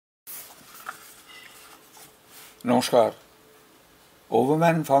নমস্কার।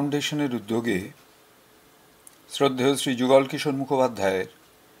 ওভারম্যান ফাউন্ডেশনের উদ্যোগে শ্রদ্ধেয় শ্রী যুগল কিশোর মুখোপাধ্যায়ের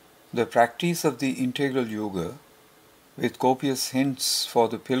the practice of the integral yoga with কোপিয়াস hints for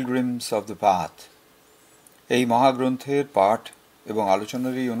the Pilgrim's of the path এই মহাগ্রন্থের পাঠ এবং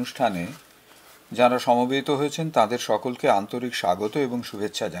আলোচনার এই অনুষ্ঠানে যারা সমবেত হয়েছেন তাদের সকলকে আন্তরিক স্বাগত এবং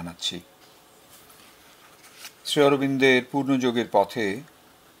শুভেচ্ছা জানাচ্ছি। শ্রী অরবিন্দের পূর্ণযোগের পথে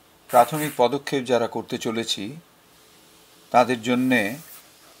প্রাথমিক পদক্ষেপ যারা করতে চলেছি তাদের জন্যে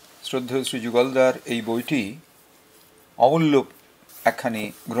শ্রদ্ধেয় শ্রী যুগলদার এই বইটি অমূল্য একখানি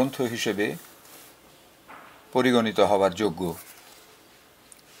গ্রন্থ হিসেবে পরিগণিত হবার যোগ্য।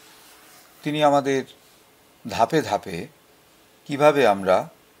 তিনি আমাদের ধাপে ধাপে কিভাবে আমরা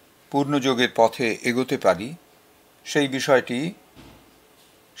পূর্ণযোগের পথে এগোতে পারি সেই বিষয়টি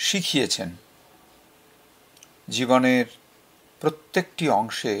শিখিয়েছেন। জীবনের প্রত্যেকটি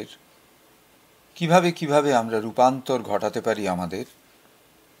অংশের কিভাবে আমরা রূপান্তর ঘটাতে পারি আমাদের,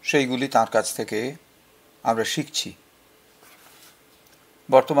 সেইগুলি তার কাছ থেকে আমরা শিখছি।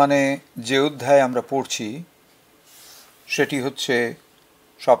 বর্তমানে যে অধ্যায় আমরা পড়ছি সেটি হচ্ছে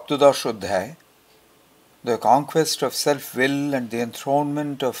সপ্তদশ অধ্যায়, the conquest of self-will and the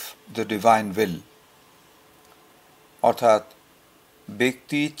এনথ্রোনমেন্ট of the divine will, অর্থাৎ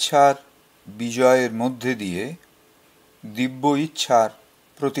ব্যক্তি ইচ্ছার বিজয়ের মধ্যে দিয়ে দিব্য ইচ্ছার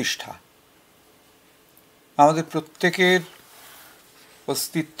প্রতিষ্ঠা। আমাদের প্রত্যেকের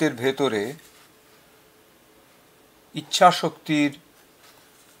অস্তিত্বের ভেতরে ইচ্ছাশক্তির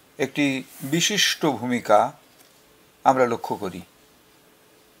একটি বিশিষ্ট ভূমিকা আমরা লক্ষ্য করি।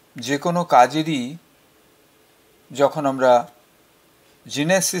 যে কোনো কাজেরই যখন আমরা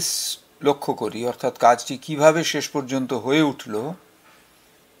জেনেসিস লক্ষ্য করি, অর্থাৎ কাজটি কিভাবে শেষ পর্যন্ত হয়ে উঠল,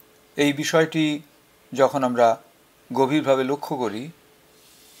 এই বিষয়টি যখন আমরা গভীরভাবে লক্ষ্য করি,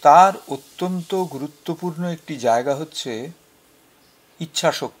 তার অত্যন্ত গুরুত্বপূর্ণ একটি জায়গা হচ্ছে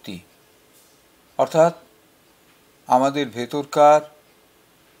ইচ্ছাশক্তি। অর্থাৎ আমাদের ভেতরকার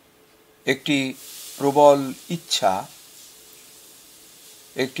একটি প্রবল ইচ্ছা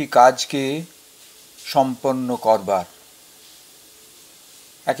একটি কাজকে সম্পন্ন করবার।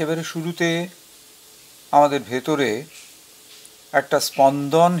 একেবারে শুরুতে আমাদের ভেতরে একটা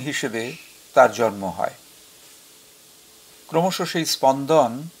স্পন্দন হিসেবে তার জন্ম হয়। ক্রমশ সেই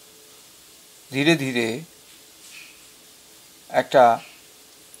স্পন্দন ধীরে ধীরে একটা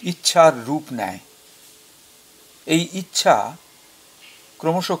ইচ্ছার রূপ নেয়। এই ইচ্ছা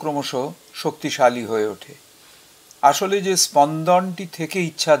ক্রমশ শক্তিশালী হয়ে ওঠে। আসলে যে স্পন্দনটি থেকে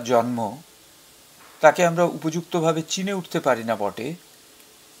ইচ্ছার জন্ম, তাকে আমরা উপযুক্তভাবে চিনে উঠতে পারি না বটে,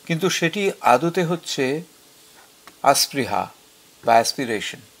 কিন্তু সেটি আদতে হচ্ছে আস্পৃহা বা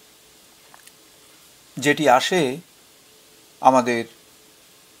অ্যাসপিরেশন, যেটি আসে আমাদের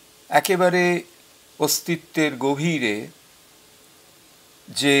একেবারে অস্তিত্বের গভীরে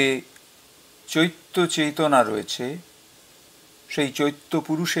যে চৈত্য চেতনা রয়েছে, সেই চৈত্য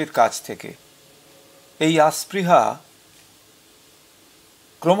পুরুষের কাছ থেকে। এই আস্পৃহা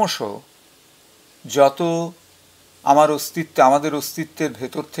ক্রমশ যত আমাদের অস্তিত্বের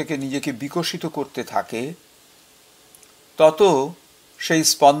ভেতর থেকে নিজেকে বিকশিত করতে থাকে, তত সেই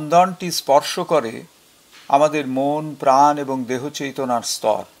স্পন্দনটি স্পর্শ করে আমাদের মন, প্রাণ এবং দেহ চেতনার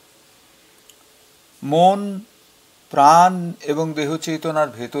স্তর। মন, প্রাণ এবং দেহ চেতনার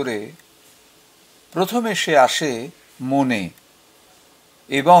ভেতরে প্রথমে সে আসে মনে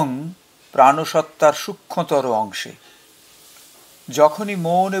এবং প্রাণসত্তার সূক্ষ্মতর অংশে। যখনই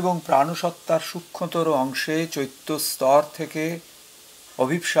মন এবং প্রাণসত্তার সূক্ষ্মতর অংশে চৈত্য স্তর থেকে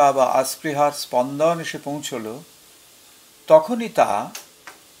অভিপ্সা বা আস্পৃহার স্পন্দন এসে পৌঁছল, তখনই তা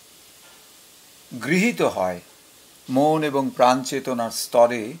গৃহীত হয় মন এবং প্রাণ চেতনার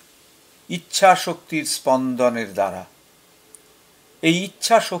স্তরে ইচ্ছা শক্তির স্পন্দনের দ্বারা। এই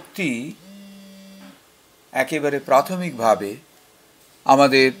ইচ্ছা শক্তি একেবারে প্রাথমিকভাবে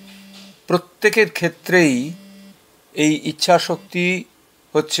আমাদের প্রত্যেকের ক্ষেত্রেই এই ইচ্ছা শক্তি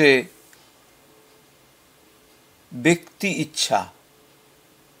হচ্ছে ব্যক্তি ইচ্ছা।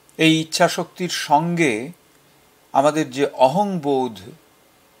 এই ইচ্ছা শক্তির সঙ্গে আমাদের যে অহংবোধ,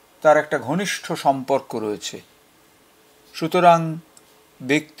 তার একটা ঘনিষ্ঠ সম্পর্ক রয়েছে। সুতরাং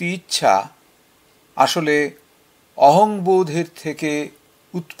ব্যক্তি ইচ্ছা আসলে অহংবোধের থেকে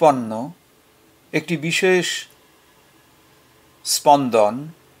উৎপন্ন একটি বিশেষ স্পন্দন,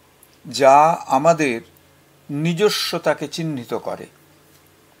 যা আমাদের নিজস্বতাকে চিহ্নিত করে।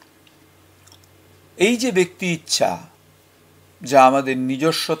 এই যে ব্যক্তি ইচ্ছা, যা আমাদের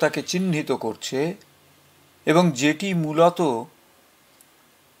নিজস্বতাকে চিহ্নিত করছে এবং যেটি মূলত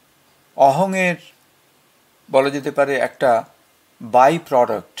অহংয়ের বলা যেতে পারে একটা বাই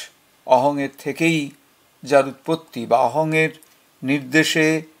প্রোডাক্ট, অহংয়ের থেকেই যার উৎপত্তি বা অহংয়ের নির্দেশে,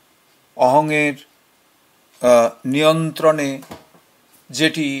 অহংয়ের নিয়ন্ত্রণে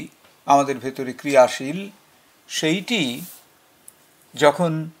যেটি আমাদের ভেতরে ক্রিয়াশীল, সেইটি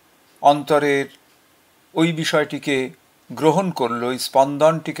যখন অন্তরের ওই বিষয়টিকে গ্রহণ করলো, ওই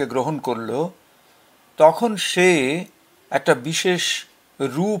স্পন্দনটিকে গ্রহণ করলো, তখন সে একটা বিশেষ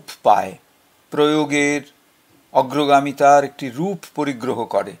রূপ পায়, প্রয়োগের অগ্রগামিতার একটি রূপ পরিগ্রহ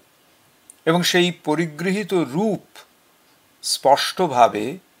করে, এবং সেই পরিগৃহীত রূপ স্পষ্টভাবে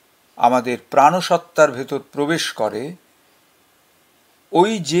আমাদের প্রাণসত্তার ভেতর প্রবেশ করে,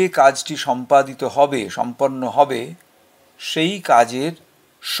 ওই যে কাজটি সম্পাদিত হবে, সম্পন্ন হবে, সেই কাজের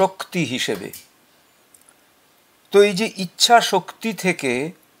শক্তি হিসেবে। তো এই যে ইচ্ছা শক্তি থেকে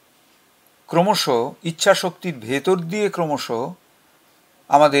ক্রমশ, ইচ্ছা শক্তির ভেতর দিয়ে ক্রমশ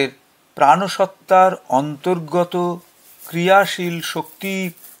আমাদের প্রাণসত্তার অন্তর্গত ক্রিয়াশীল শক্তি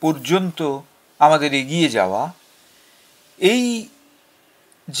পর্যন্ত আমাদের এগিয়ে যাওয়া, এই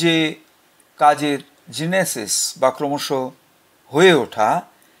যে কাজের জিনেসিস বা ক্রমশ হয়ে ওঠা,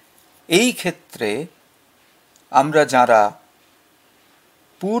 এই ক্ষেত্রে আমরা যারা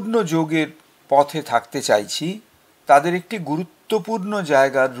পূর্ণ যোগের পথে থাকতে চাইছি, তাদের একটি গুরুত্বপূর্ণ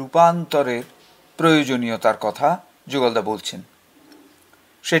জায়গার রূপান্তরের প্রয়োজনীয়তার কথা যুগলদা বলছেন।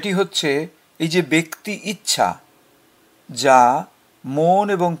 সেটি হচ্ছে এই যে ব্যক্তি ইচ্ছা, যা মন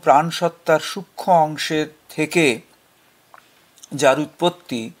এবং প্রাণসত্তার সূক্ষ্ম অংশের থেকে যার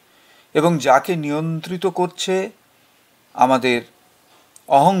উৎপত্তি এবং যাকে নিয়ন্ত্রিত করছে আমাদের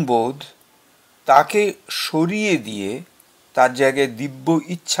অহংবোধ, তাকে সরিয়ে দিয়ে তার জায়গায় দিব্য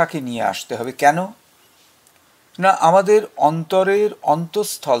ইচ্ছাকে নিয়ে আসতে হবে। কেন না, আমাদের অন্তরের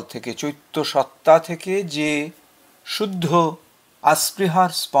অন্তঃস্থল থেকে, চৈত্য সত্তা থেকে যে শুদ্ধ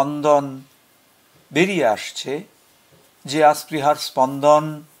আস্পৃহার স্পন্দন বেরিয়ে আসছে, যে আস্পৃহার স্পন্দন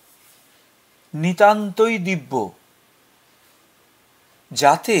নিতান্তই দিব্য,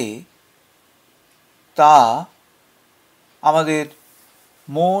 যাতে তা আমাদের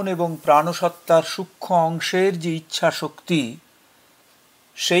মন এবং প্রাণসত্তার সূক্ষ্ম অংশের যে ইচ্ছা শক্তি,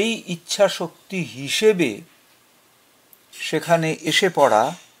 সেই ইচ্ছা শক্তি হিসেবে সেখানে এসে পড়া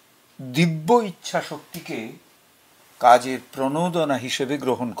দিব্য ইচ্ছা শক্তিকে কাজের প্রণোদনা হিসেবে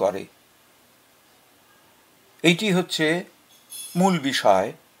গ্রহণ করে। এইটি হচ্ছে মূল বিষয়,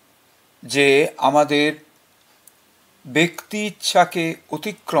 যে আমাদের ব্যক্তি ইচ্ছাকে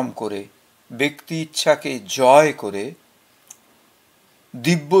অতিক্রম করে, ব্যক্তি ইচ্ছাকে জয় করে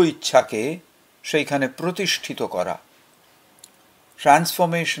দিব্য ইচ্ছাকে সেইখানে প্রতিষ্ঠিত করা।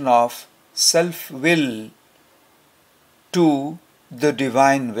 Transformation of self will to the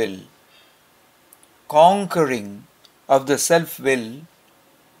divine will, conquering of the self will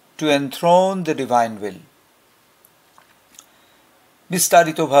two এনথ্রোন the divine will.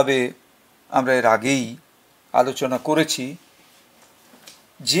 বিস্তারিতভাবে আমরা এর আগেই আলোচনা করেছি।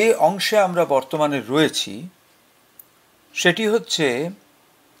 যে অংশে আমরা বর্তমানে রয়েছি সেটি হচ্ছে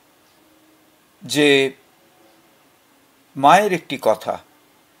যে মায়ের একটি কথা,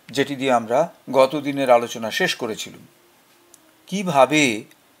 যেটি দিয়ে আমরা গত দিনের আলোচনা শেষ করেছিলাম। কিভাবে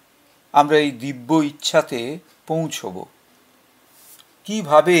আমরা এই দিব্য ইচ্ছাতে পৌঁছব,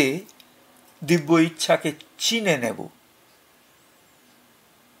 কিভাবে দিব্য ইচ্ছাকে চিনে নেব,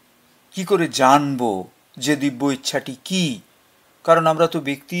 কি করে জানব যে দিব্য ইচ্ছাটি কি? কারণ আমরা তো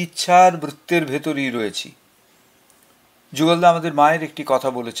ব্যক্তি ইচ্ছার বৃত্তের ভেতরেই রয়েছি। যুগলদা আমাদের মায়ের একটি কথা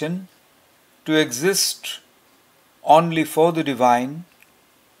বলেছেন, to exist only for the divine,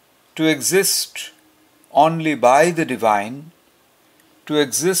 to exist only by the divine, to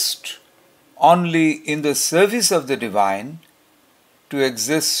exist only in the service of the divine, to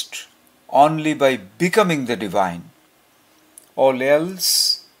exist only by becoming the divine. All else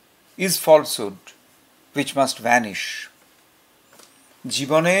is falsehood which must vanish.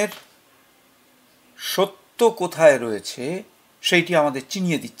 জীবনের সত্য কোথায় রয়েছে সেইটি আমাদের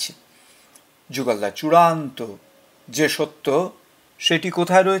চিনিয়ে দিচ্ছে যুগলদা। চূড়ান্ত যে সত্য সেটি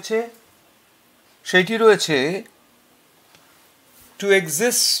কোথায় রয়েছে? সেটি রয়েছে two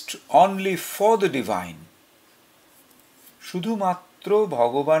exist only for the divine, শুধুমাত্র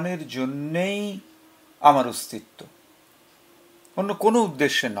ভগবানের জন্যেই আমার অস্তিত্ব, অন্য কোনো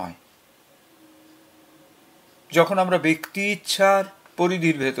উদ্দেশ্যে নয়। যখন আমরা ব্যক্তি ইচ্ছার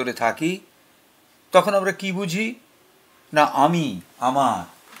পরিধির ভেতরে থাকি, তখন আমরা কি বুঝি? না আমি, আমার,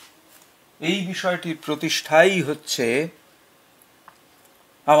 এই বিষয়টির প্রতিষ্ঠাই হচ্ছে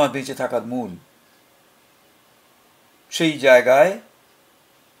আমার বেঁচে থাকার মূল। সেই জায়গায়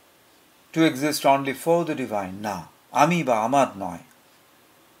two exist only for the divine, না আমি বা আমার নয়।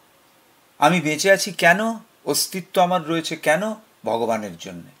 আমি বেঁচে আছি কেন? অস্তিত্ব আমার রয়েছে কেন? ভগবানের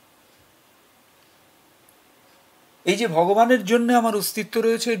জন্য। এই যে ভগবানের জন্য আমার অস্তিত্ব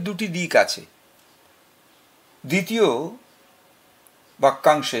রয়েছে, এর দুটি দিক আছে। দ্বিতীয়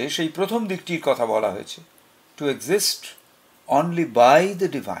বাক্যাংশে সেই প্রথম দিকটির কথা বলা হয়েছে, two exist only by the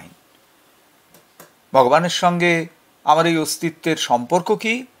divine. ভগবানের সঙ্গে আমার এই অস্তিত্বের সম্পর্ক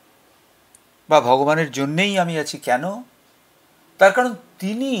কি, বা ভগবানের জন্যেই আমি আছি কেন? তার কারণ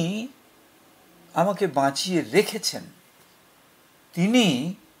তিনি আমাকে বাঁচিয়ে রেখেছেন, তিনি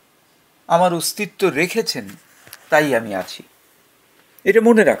আমার অস্তিত্ব রেখেছেন, তাই আমি আছি। এটা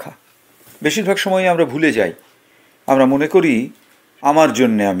মনে রাখা। বেশিরভাগ সময় আমরা ভুলে যাই, আমরা মনে করি আমার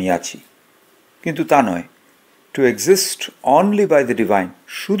জন্যে আমি আছি, কিন্তু তা নয়। Two exist only by the divine,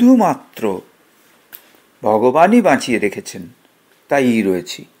 শুধুমাত্র ভগবানই বাঁচিয়ে রেখেছেন, তাই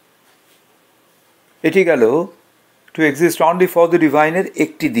রয়েছি। এটি গেল two exist only for the ডিভাইনের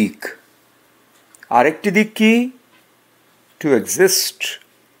একটি দিক। আরেকটি দিক কি? Two exist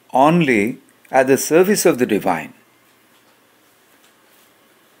only at the service of the divine.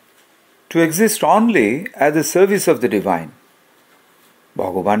 Two exist only at the service of the divine,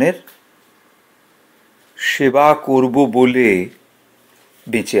 ভগবানের সেবা করব বলে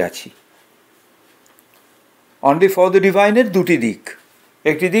বেঁচে আছি। অনলি ফর দ্য ডিভাইনের দুটি দিক।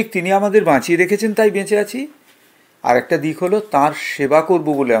 একটি দিক তিনি আমাদের বাঁচিয়ে রেখেছেন তাই বেঁচে আছি, আর একটা দিক হলো তাঁর সেবা করব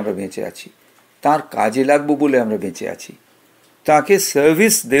বলে আমরা বেঁচে আছি, তাঁর কাজে লাগবো বলে আমরা বেঁচে আছি, তাকে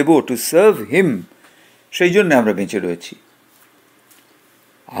সার্ভিস দেব, টু সার্ভ হিম, সেই জন্য আমরা বেঁচে রয়েছি।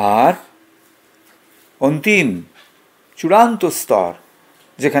 আর অন্তিম চূড়ান্ত স্তর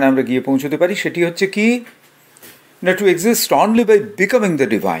যেখানে আমরা গিয়ে পৌঁছতে পারি সেটি হচ্ছে কি না, two exist only by becoming the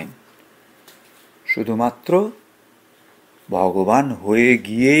divine, শুধুমাত্র ভগবান হয়ে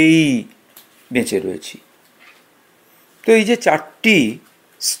গিয়েই বেঁচে রয়েছি। তো এই যে চারটি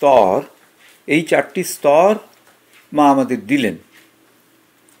স্তর, এই চারটি স্তর মা আমাদের দিলেন।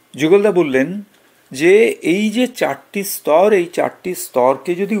 যুগলদা বললেন যে এই যে চারটি স্তর, এই চারটি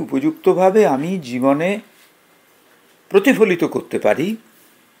স্তরকে যদি উপযুক্তভাবে আমি জীবনে প্রতিফলিত করতে পারি,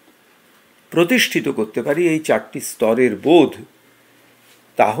 প্রতিষ্ঠিত করতে পারি এই চারটি স্তরের বোধ,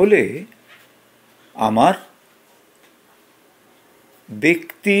 তাহলে আমার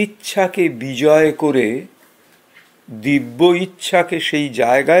ব্যক্তি ইচ্ছাকে বিজয় করে দিব্য ইচ্ছাকে সেই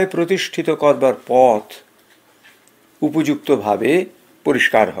জায়গায় প্রতিষ্ঠিত করবার পথ উপযুক্তভাবে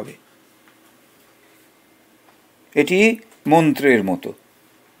পরিষ্কার হবে। এটি মন্ত্রের মতো।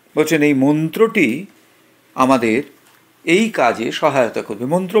 বলছেন এই মন্ত্রটি আমাদের এই কাজে সহায়তা করবে।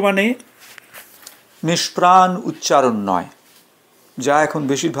 মন্ত্র মানে নিষ্প্রাণ উচ্চারণ নয়, যা এখন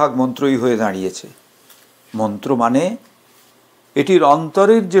বেশিরভাগ মন্ত্রই হয়ে দাঁড়িয়েছে। মন্ত্র মানে এটির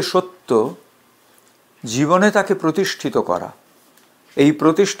অন্তরের যে সত্য, জীবনে তাকে প্রতিষ্ঠিত করা। এই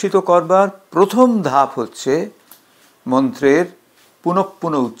প্রতিষ্ঠিত করবার প্রথম ধাপ হচ্ছে মন্ত্রের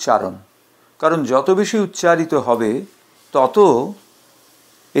পুনঃপুন উচ্চারণ। কারণ যত বেশি উচ্চারিত হবে তত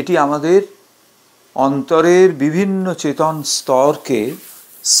এটি আমাদের অন্তরের বিভিন্ন চেতন স্তরকে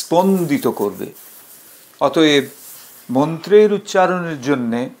স্পন্দিত করবে। অতএব মন্ত্রের উচ্চারণের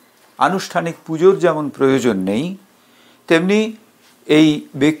জন্যে আনুষ্ঠানিক পুজোর যেমন প্রয়োজন নেই, তেমনি এই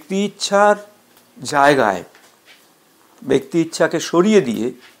ব্যক্তি ইচ্ছার জায়গায় ব্যক্তি ইচ্ছাকে সরিয়ে দিয়ে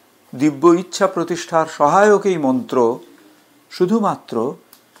দিব্য ইচ্ছা প্রতিষ্ঠার সহায়ক এই মন্ত্র শুধুমাত্র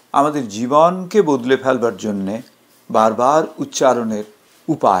আমাদের জীবনকে বদলে ফেলবার জন্যে বারবার উচ্চারণের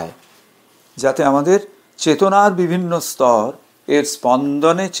উপায়, যাতে আমাদের চেতনার বিভিন্ন স্তর এর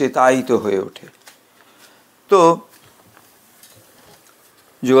স্পন্দনে চেতায়িত হয়ে ওঠে। তো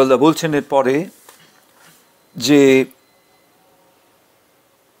যুগলদা বলছেন এরপরে যে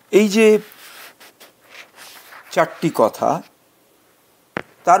এই যে চারটি কথা,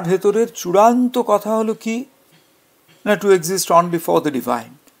 তার ভেতরের চূড়ান্ত কথা হলো কি না, two exist only for the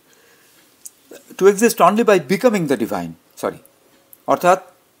divine, two exist only by becoming the divine, অর্থাৎ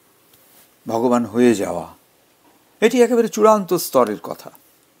ভগবান হয়ে যাওয়া। এটি একেবারে চূড়ান্ত স্তরের কথা।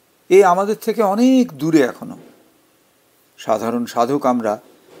 এ আমাদের থেকে অনেক দূরে এখনো। সাধারণ সাধক আমরা,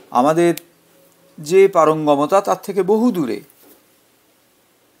 আমাদের যে পারঙ্গমতা তার থেকে বহু দূরে।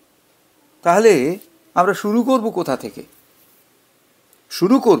 তাহলে আমরা শুরু করব কোথা থেকে?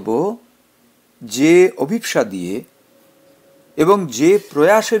 শুরু করব যে অভিপ্সা দিয়ে এবং যে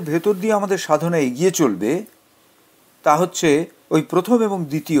প্রয়াসের ভেতর দিয়ে আমাদের সাধনা এগিয়ে চলবে, তা হচ্ছে ওই প্রথম এবং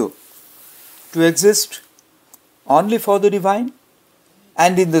দ্বিতীয়, two exist only for the divine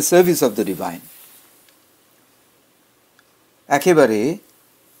and in the service of the divine. একেবারে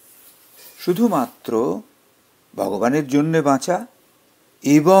শুধুমাত্র ভগবানের জন্যে বাঁচা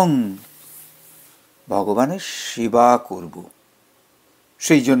এবং ভগবানের সেবা করব,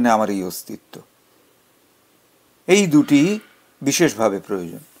 সেই জন্যে আমার এই অস্তিত্ব। এই দুটি বিশেষভাবে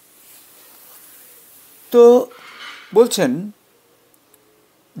প্রয়োজন। তো বলছেন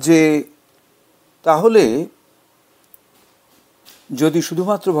যে তাহলে যদি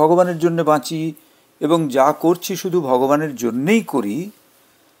শুধুমাত্র ভগবানের জন্য বাঁচি এবং যা করছি শুধু ভগবানের জন্যেই করি,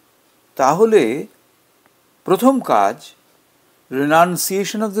 তাহলে প্রথম কাজ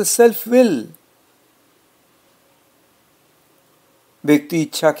renunciation of the self will. ব্যক্তি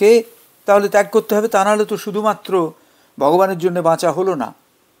ইচ্ছাকে তাহলে ত্যাগ করতে হবে, তা নাহলে তো শুধুমাত্র ভগবানের জন্য বাঁচা হলো না।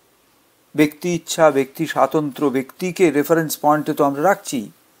 ব্যক্তি ইচ্ছা, ব্যক্তি স্বাতন্ত্র্য, ব্যক্তিকে রেফারেন্স পয়েন্টে তো আমরা রাখছি,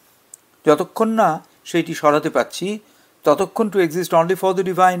 যতক্ষণ না সেইটি সরাতে পারছি ততক্ষণ two exist only for the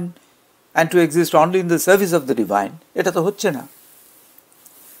divine and two exist only in the service of the divine, এটা তো হচ্ছে না।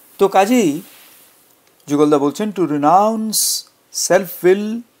 তো কাজেই যুগলদা বলছেন টু রিনাউন্স সেলফ উইল,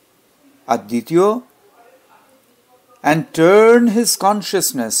 আর দ্বিতীয় and turn his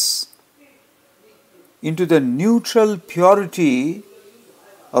consciousness into the neutral purity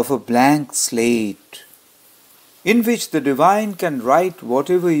of a blank slate, in which the divine can write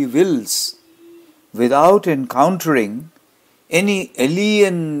whatever he wills without encountering any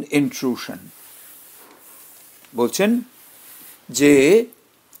alien intrusion. বলছেন যে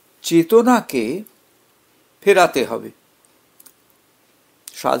চেতনাকে ফেরাতে হবে,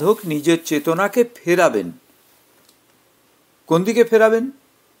 সাধক নিজের চেতনাকে ফেরাবেন। কোন দিকে ফেরাবেন?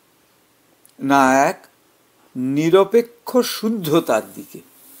 না, এক নিরপেক্ষ শুদ্ধতার দিকে,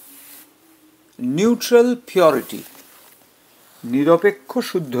 নিউট্রাল পিউরিটি, নিরপেক্ষ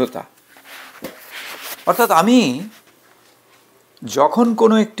শুদ্ধতা। অর্থাৎ আমি যখন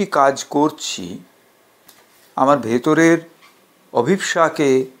কোনো একটি কাজ করছি, আমার ভেতরের অভিপ্সাকে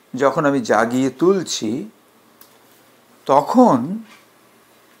যখন আমি জাগিয়ে তুলছি, তখন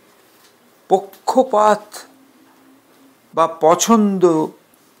পক্ষপাত বা পছন্দ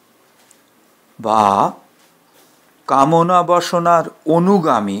বা কামনা বাসনার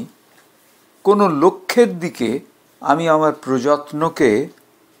অনুগামী কোনো লক্ষ্যের দিকে আমি আমার প্রযত্নকে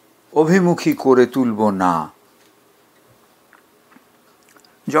অভিমুখী করে তুলব না।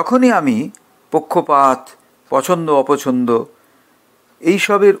 যখনই আমি পক্ষপাত, পছন্দ অপছন্দ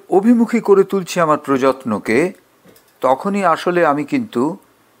এইসবের অভিমুখী করে তুলছি আমার প্রযত্নকে, তখনই আসলে আমি কিন্তু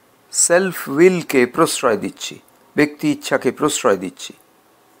সেলফ উইলকে প্রশ্রয় দিচ্ছি, ব্যক্তি ইচ্ছাকে প্রশ্রয় দিচ্ছি।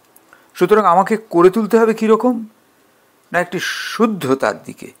 সুতরাং আমাকে করে তুলতে হবে কীরকম? না, একটি শুদ্ধতার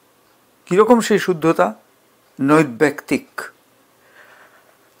দিকে। কীরকম সেই শুদ্ধতা? নৈর্ব্যক্তিক,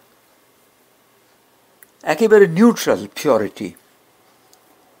 একেবারে নিউট্রাল পিউরিটি।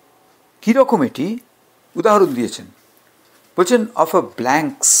 কীরকম এটি? উদাহরণ দিয়েছেন, বলছেন অফ আ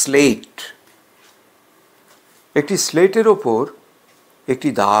ব্ল্যাঙ্ক স্লেট। একটি স্লেটের ওপর একটি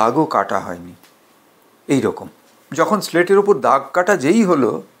দাগও কাটা হয়নি, এই রকম। যখন স্লেটের ওপর দাগ কাটা যেই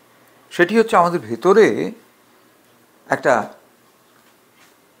হলো, সেটি হচ্ছে আমাদের ভেতরে একটা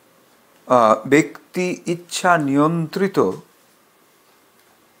ব্যক্তি ইচ্ছা নিয়ন্ত্রিত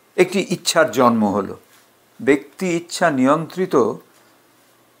একটি ইচ্ছার জন্ম হলো, ব্যক্তি ইচ্ছা নিয়ন্ত্রিত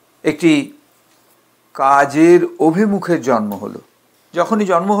একটি কাজের অভিমুখের জন্ম হলো। যখনই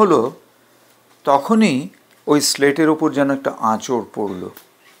জন্ম হলো, তখনই ওই স্লেটের ওপর যেন একটা আঁচড় পড়ল।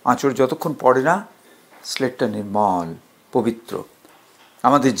 আঁচড় যতক্ষণ পড়ে না, স্লেটটা নির্মল, পবিত্র।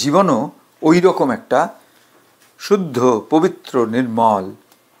 আমাদের জীবনও ওই রকম একটা শুদ্ধ, পবিত্র, নির্মল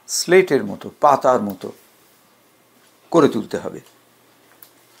স্লেটের মতো, পাতার মতো করে তুলতে হবে।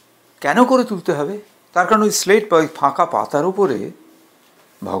 কেন করে তুলতে হবে? তার কারণ ওই স্লেট বা ওই ফাঁকা পাতার উপরে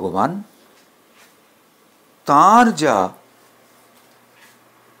ভগবান তাঁর যা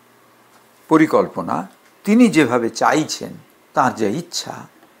পরিকল্পনা, তিনি যেভাবে চাইছেন, তাঁর যা ইচ্ছা,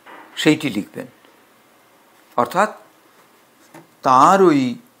 সেইটি লিখবেন। অর্থাৎ তাঁর ওই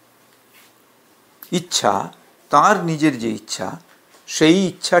ইচ্ছা, তাঁর নিজের যে ইচ্ছা, সেই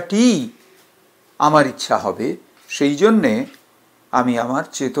ইচ্ছাটি আমার ইচ্ছা হবে। সেই জন্যে আমি আমার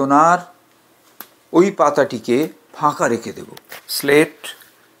চেতনার ওই পাতাটিকে ফাঁকা রেখে দেব, স্লেট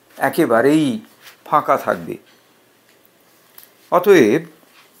একেবারেই ফাঁকা থাকবে। অতএব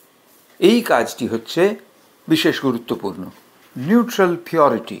এই কাজটি হচ্ছে বিশেষ গুরুত্বপূর্ণ, নিউট্রাল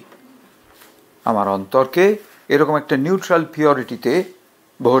পিউরিটি। আমার অন্তরকে এরকম একটা নিউট্রাল পিউরিটিতে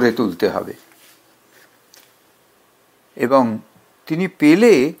ভরে তুলতে হবে। এবং তিনি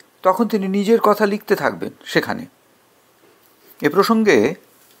পেলে তখন তিনি নিজের কথা লিখতে থাকবেন সেখানে। এ প্রসঙ্গে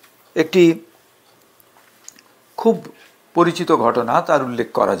একটি খুব পরিচিত ঘটনা তার উল্লেখ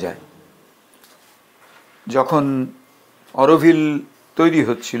করা যায়। যখন অরোভিল তৈরি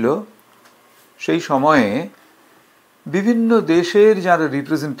হচ্ছিল, সেই সময়ে বিভিন্ন দেশের যারা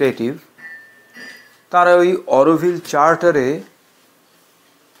রিপ্রেজেন্টেটিভ, তারা ওই অরোভিল চার্টারে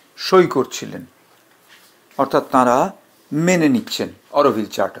সই করছিলেন, অর্থাৎ তাঁরা মেনে নিচ্ছেন অরোভিল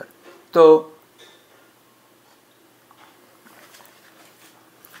চার্টার। তো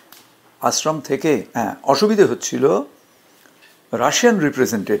আশ্রম থেকে অসুবিধে হচ্ছিল রাশিয়ান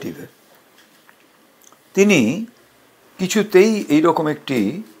রিপ্রেজেন্টেটিভের। তিনি কিছুতেই এইরকম একটি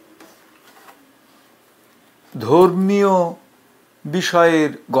ধর্মীয়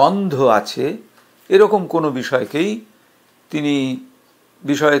বিষয়ের গন্ধ আছে এরকম কোনো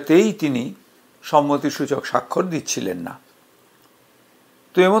বিষয়েতেই তিনি সম্মতিসূচক স্বাক্ষর দিচ্ছিলেন না।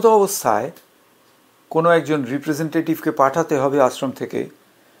 তো এমতো অবস্থায় কোনো একজন রিপ্রেজেন্টেটিভকে পাঠাতে হবে আশ্রম থেকে,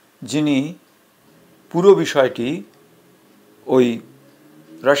 যিনি পুরো বিষয়টি ওই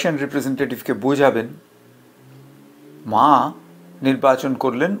রাশিয়ান রিপ্রেজেন্টেটিভকে বোঝাবেন। মা নির্বাচন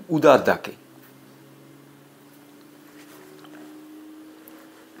করলেন উদারদাকে।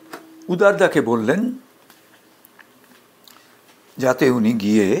 উদারদাকে বললেন যাতে উনি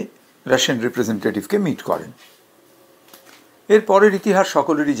গিয়ে রাশিয়ান রিপ্রেজেন্টেটিভকে মিট করেন। এর পরের ইতিহাস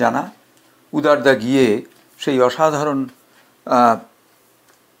সকলেরই জানা। উদারদা গিয়ে সেই অসাধারণ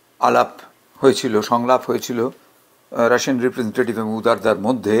সংলাপ হয়েছিল রাশিয়ান রিপ্রেজেন্টেটিভ এবং উদারদার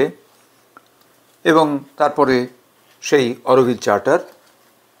মধ্যে, এবং তারপরে সেই অরোভিল চার্টার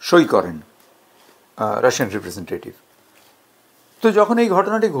সই করেন রাশিয়ান রিপ্রেজেন্টেটিভ। তো যখন এই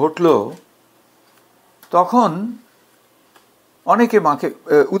ঘটনাটি ঘটল তখন অনেকে মাকে,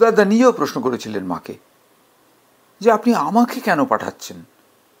 উদারদা নিজেও প্রশ্ন করেছিলেন মাকে যে আপনি আমাকে কেন পাঠাচ্ছেন?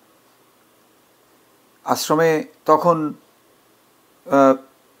 আশ্রমে তখন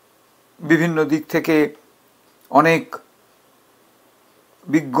বিভিন্ন দিক থেকে অনেক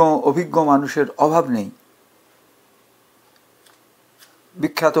অভিজ্ঞ মানুষের অভাব নেই।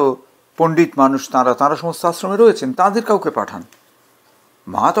 বিখ্যাত পণ্ডিত মানুষ তাঁরা সমস্ত আশ্রমে রয়েছেন, তাদের কাউকে পাঠান।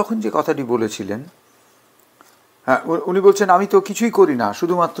 মা তখন যে কথাটি বলেছিলেন, উনি বলছেন আমি তো কিছুই করি না,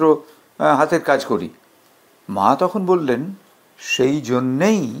 শুধুমাত্র হাতের কাজ করি। মা তখন বললেন সেই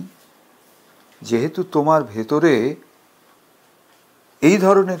জন্যেই, যেহেতু তোমার ভেতরে এই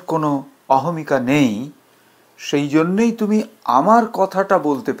ধরনের কোনো অহমিকা নেই, সেই জন্যেই তুমি আমার কথাটা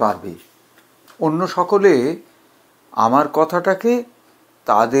বলতে পারবে। অন্য সকলে আমার কথাটাকে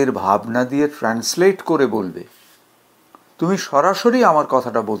তাদের ভাবনা দিয়ে ট্রান্সলেট করে বলবে, তুমি সরাসরি আমার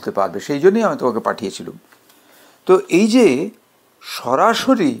কথাটা বলতে পারবে, সেই জন্যই আমি তোমাকে পাঠিয়েছিলাম। তো এই যে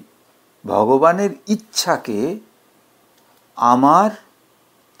সরাসরি ভগবানের ইচ্ছাকে আমার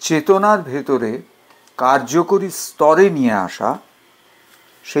চেতনার ভেতরে কার্যকরী স্তরে নিয়ে আসা,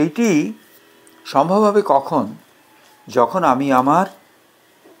 সেইটি সম্ভব হবে কখন? যখন আমি আমার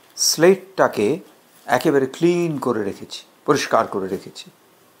স্লেটটাকে একেবারে ক্লিন করে রেখেছি, পরিষ্কার করে রেখেছি,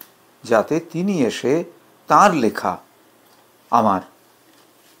 যাতে তিনি এসে তাঁর লেখা আমার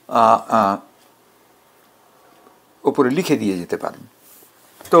ওপরে লিখে দিয়ে যেতে পারেন।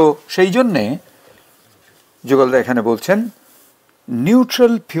 তো সেই জন্যে যুগলদা এখানে বলছেন,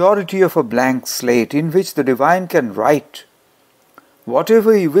 neutral purity of a blank slate in which the divine can write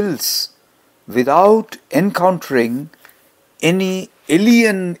whatever he wills without encountering any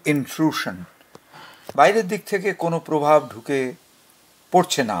alien intrusion. বাইরের দিক থেকে কোনো প্রভাব ঢুকে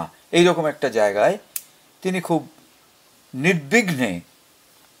পড়ছে না, এইরকম একটা জায়গায় তিনি খুব নির্বিঘ্নে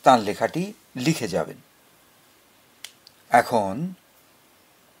তাঁর লেখাটি লিখে যাবেন। এখন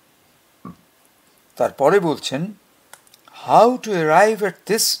তারপরে বলছেন, how to arrive at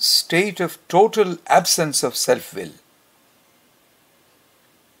this state of total absence of self-will.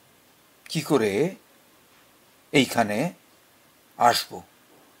 কি করে এইখানে আসব,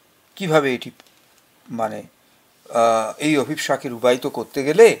 কিভাবে এটি এই অভিপ্সাকে রূপায়িত করতে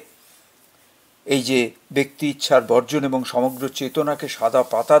গেলে এই যে ব্যক্তি ইচ্ছার বর্জন এবং সমগ্র চেতনাকে সাদা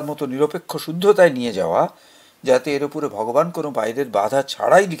পাতার মতো নিরপেক্ষ শুদ্ধতায় নিয়ে যাওয়া, যাতে এর উপরে ভগবান কোনো বাইরের বাধা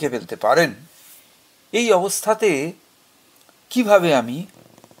ছাড়াই লিখে ফেলতে পারেন, এই অবস্থাতে কিভাবে আমি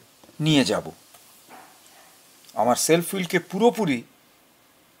নিয়ে যাব? আমার সেলফ উইলকে পুরোপুরি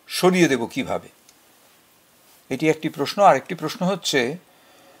সরিয়ে দেব কিভাবে? এটি একটি প্রশ্ন। আরেকটি প্রশ্ন হচ্ছে,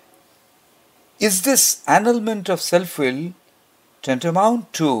 is this annulment of self-will tantamount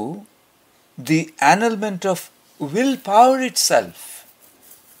to the annulment of willpower itself?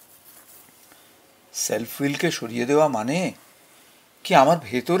 Self উইলকে সরিয়ে দেওয়া মানে কি আমার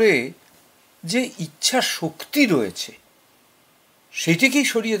ভেতরে যে ইচ্ছা শক্তি রয়েছে সেটিকেই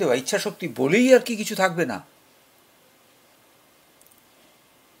সরিয়ে দেওয়া? ইচ্ছা শক্তি বলেই আর কি কিছু থাকবে না?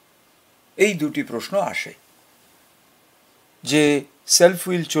 এই দুটি প্রশ্ন আসে যে সেলফ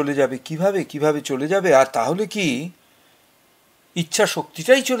উইল চলে যাবে কিভাবে চলে যাবে, আর তাহলে কি ইচ্ছা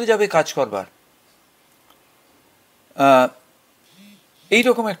শক্তিটাই চলে যাবে কাজ করবার?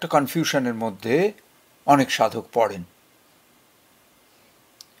 এইরকম একটা কনফিউশনের মধ্যে অনেক সাধক পড়েন।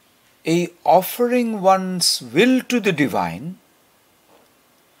 এই offering one's will to the divine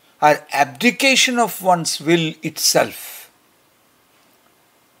R abdication of one's will itself,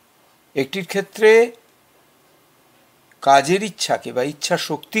 একটির ক্ষেত্রে কাজের ইচ্ছাকে বা ইচ্ছা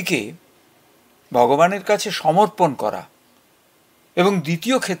শক্তিকে ভগবানের কাছে সমর্পণ করা, এবং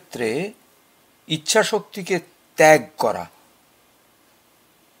দ্বিতীয় ক্ষেত্রে ইচ্ছা শক্তিকে ত্যাগ করা।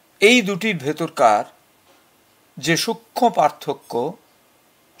 এই দুটির ভেতরকার যে সূক্ষ্ম পার্থক্য,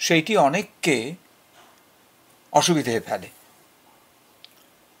 সেইটি অনেককে অসুবিধে ফেলে।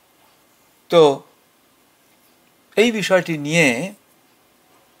 তো এই বিষয়টি নিয়ে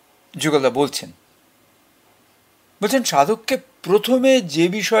যুগলদা বলছেন সাধককে প্রথমে যে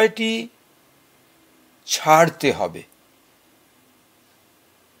বিষয়টি ছাড়তে হবে,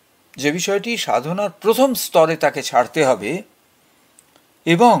 যে বিষয়টি সাধনার প্রথম স্তরে তাকে ছাড়তে হবে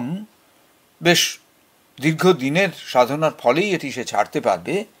এবং বেশ দীর্ঘদিনের সাধনার ফলেই এটি সে ছাড়তে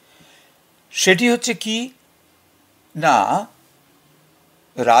পারবে, সেটি হচ্ছে কি না,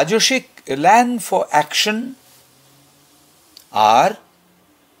 রাজসিক এলান for action R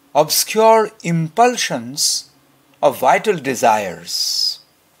obscure impulsions of vital desires।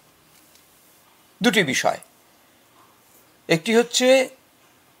 দুটি বিষয়, একটি হচ্ছে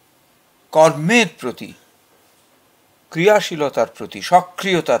কর্মের প্রতি, ক্রিয়াশীলতার প্রতি,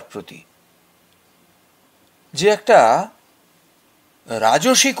 সক্রিয়তার প্রতি যে একটা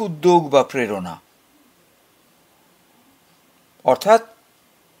রাজসিক উদ্যোগ বা প্রেরণা, অর্থাৎ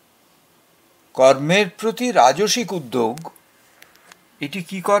কর্মের প্রতি রাজসিক উদ্যোগ, এটি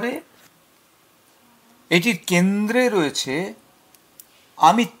কি করে, এটির কেন্দ্রে রয়েছে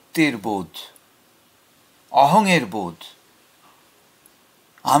আমিত্বের বোধ, অহংয়ের বোধ।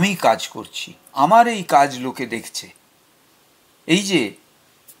 আমি কাজ করছি, আমার এই কাজ লোকে দেখছে, এই যে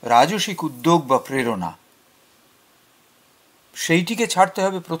রাজসিক উদ্যোগ বা প্রেরণা, সেইটিকে ছাড়তে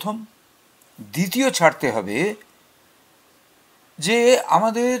হবে প্রথম। দ্বিতীয় ছাড়তে হবে যে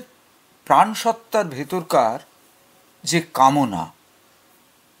আমাদের প্রাণসত্তার ভেতরকার যে কামনা,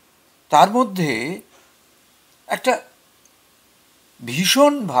 তার মধ্যে একটা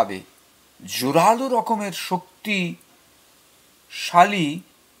ভীষণভাবে জোরালো রকমের শক্তিশালী,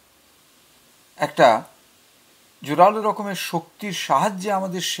 একটা জোরালো রকমের শক্তির সাহায্যে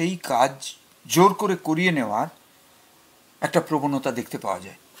আমাদের সেই কাজ জোর করে করিয়ে নেওয়ার একটা প্রবণতা দেখতে পাওয়া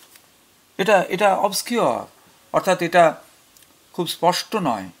যায়। এটা অবস্কিওর, অর্থাৎ এটা খুব স্পষ্ট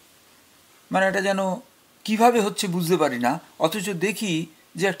নয়, মানে এটা যেন কিভাবে হচ্ছে বুঝতে পারি না, অথচ দেখি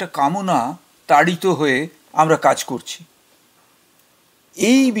যে একটা কামনা তাড়িত হয়ে আমরা কাজ করছি।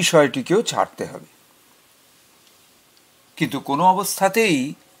 এই বিষয়টিকেও ছাড়তে হবে, কিন্তু কোনো অবস্থাতেই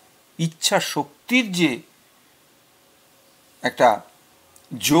ইচ্ছা শক্তির যে একটা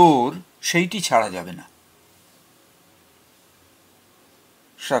জোর, সেইটি ছাড়া যাবে না।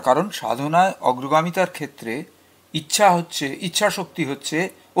 কারণ সাধনায় অগ্রগামিতার ক্ষেত্রে ইচ্ছা শক্তি হচ্ছে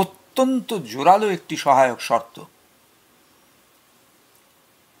অত্যন্ত জোরালো একটি সহায়ক শর্ত।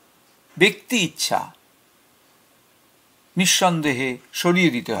 ব্যক্তি ইচ্ছা নিঃসন্দেহে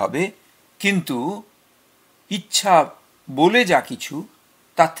সরিয়ে দিতে হবে, কিন্তু ইচ্ছা বলে যা কিছু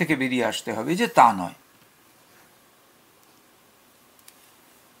তার থেকে বেরিয়ে আসতে হবে যে তা নয়।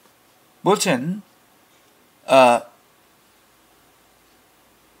 বলছেন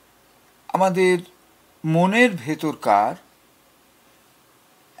আমাদের মনের ভেতরকার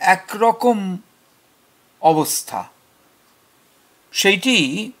একরকম অবস্থা, সেইটি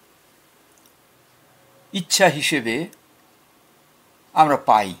ইচ্ছা হিসেবে আমরা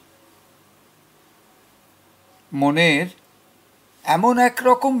পাই। মনের এমন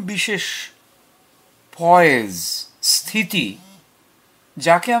একরকম বিশেষ পয়েজ, স্থিতি,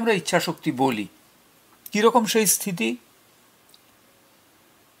 যাকে আমরা ইচ্ছাশক্তি বলি। কীরকম সেই স্থিতি?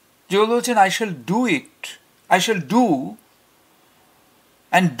 যেগুলো বলছেন I shall do it, I shall do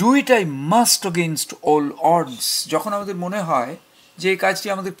and do it I must against all odds। যখন আমাদের মনে হয় যে এই কাজটি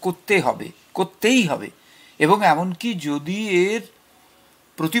আমাদের করতেই হবে, এবং এমনকি যদি এর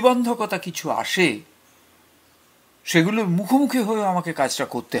প্রতিবন্ধকতা কিছু আসে, সেগুলোর মুখোমুখি হয়েও আমাকে কাজটা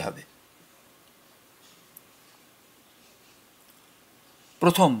করতে হবে।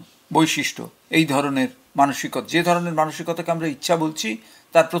 প্রথম বৈশিষ্ট্য এই ধরনের মানসিকতা, যে ধরনের মানসিকতাকে আমরা ইচ্ছা বলছি,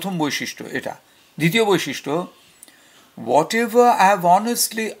 তার প্রথম বৈশিষ্ট্য এটা। দ্বিতীয় বৈশিষ্ট্য, whatever I have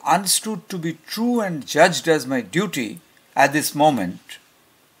honestly understood to be true and judged as my duty at this moment,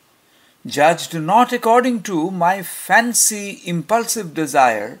 judged not according to my fancy impulsive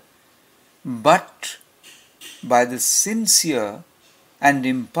desire, but by the sincere and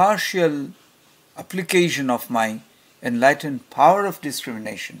impartial application of my enlightened power of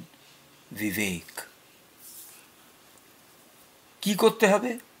discrimination, vivek। কি করতে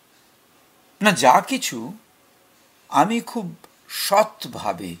হবে না, যা কিছু আমি খুব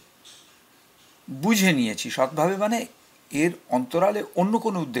সৎভাবে বুঝে নিয়েছি, সৎভাবে মানে এর অন্তরালে অন্য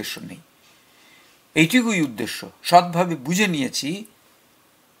কোনো উদ্দেশ্য নেই, এইটুকুই উদ্দেশ্য। সৎভাবে বুঝে নিয়েছি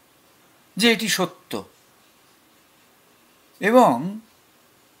যে এটি সত্য এবং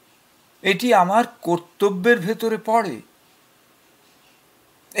এটি আমার কর্তব্যের ভেতরে পড়ে,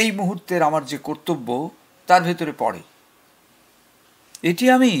 এই মুহূর্তের আমার যে কর্তব্য তার ভেতরে পড়ে। এটি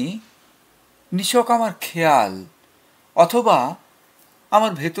আমি নিছক আমার খেয়াল অথবা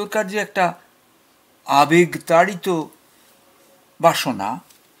আমার ভেতরকার যে একটা আবেগতাড়িত বাসনা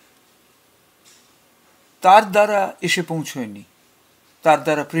তার দ্বারা এসে পৌঁছয়নি, তার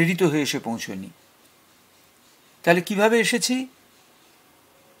দ্বারা প্রেরিত হয়ে এসে পৌঁছয়নি। তাহলে কিভাবে এসেছি?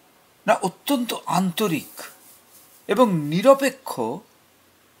 না, অত্যন্ত আন্তরিক এবং নিরপেক্ষ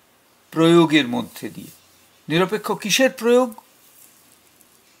প্রয়োগের মধ্যে দিয়ে। নিরপেক্ষ কিসের প্রয়োগ?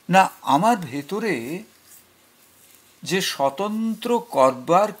 না, আমার ভেতরে যে স্বতন্ত্র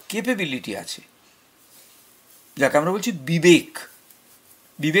করবার ক্যাপাবিলিটি আছে, যাকে আমরা বলছি বিবেক।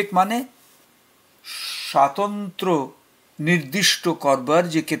 বিবেক মানে স্বাতন্ত্র নির্দিষ্ট করবার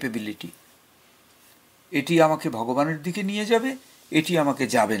যে ক্যাপাবিলিটি, এটি আমাকে ভগবানের দিকে নিয়ে যাবে, এটি আমাকে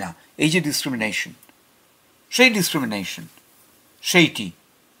যাবে না। এই যে ডিসক্রিমিনেশন, সেই ডিসক্রিমিনেশন,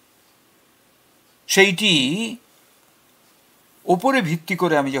 সেইটি ওপরে ভিত্তি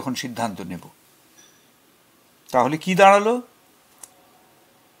করে আমি যখন সিদ্ধান্ত নেব, তাহলে কি দাঁড়ালো?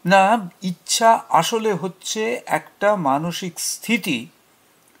 না, ইচ্ছা আসলে হচ্ছে একটা মানসিক স্থিতি,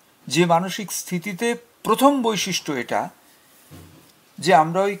 যে মানসিক স্থিতিতে প্রথম বৈশিষ্ট্য এটা যে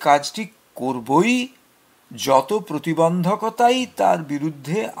আমরা ওই কাজটি করবই, যত প্রতিবন্ধকতাই তার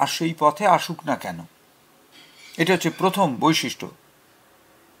বিরুদ্ধে সেই পথে আসুক না কেন। এটা হচ্ছে প্রথম বৈশিষ্ট্য,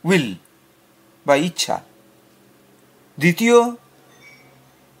 উইল বা ইচ্ছা। দ্বিতীয়,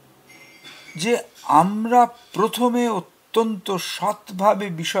 যে আমরা প্রথমে অত্যন্ত সৎভাবে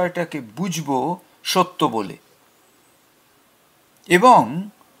বিষয়টাকে বুঝব সত্য বলে, এবং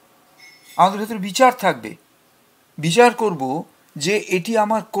আমাদের ভেতরে বিচার থাকবে, বিচার করব যে এটি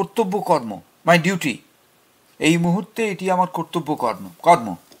আমার কর্তব্য কর্ম, মাই ডিউটি, এই মুহূর্তে এটি আমার কর্তব্য কর্ম।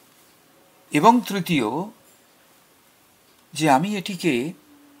 এবং তৃতীয়, যে আমি এটিকে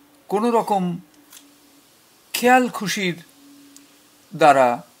কোনো রকম খেয়াল খুশির দ্বারা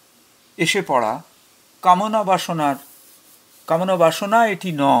এসে পড়া কামনা বাসনা এটি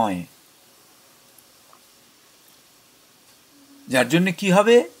নয়। যার জন্য কি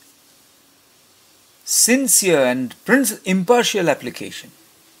হবে? Sincere and impartial application.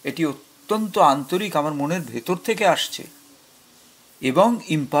 এটি অত্যন্ত আন্তরিক, আমার মনের ভেতর থেকে আসছে এবং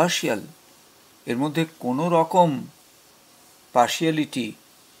ইম্পার্শিয়াল, এর মধ্যে কোনো রকম পার্শিয়ালিটি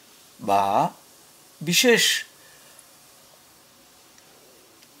বা বিশেষ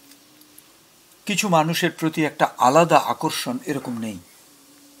কিছু মানুষের প্রতি একটা আলাদা আকর্ষণ এরকম নেই।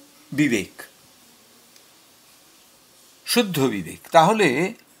 বিবেক, শুদ্ধ বিবেক। তাহলে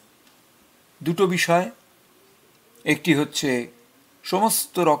দুটো বিষয়, একটি হচ্ছে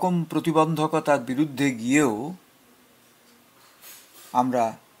সমস্ত রকম প্রতিবন্ধকতার বিরুদ্ধে গিয়েও আমরা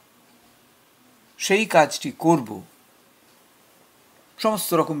সেই কাজটি করব, সমস্ত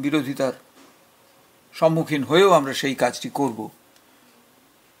রকম বিরোধিতার সম্মুখীন হয়েও আমরা সেই কাজটি করব।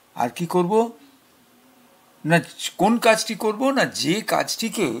 আর কি করব? না, কোন কাজটি করব? না, যে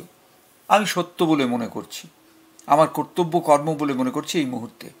কাজটিকে আমি সত্য বলে মনে করছি, আমার কর্তব্য কর্ম বলে মনে করছি এই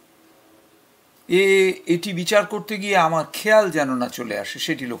মুহূর্তে, এটি বিচার করতে গিয়ে আমার খেয়াল যেন না চলে আসে,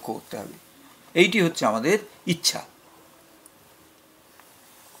 সেটি লক্ষ্য করতে হবে। এইটি হচ্ছে আমাদের ইচ্ছা।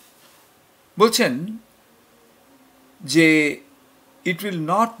 বলছেন যে it will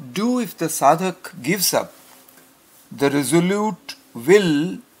not do if the sadhak gives up the resolute will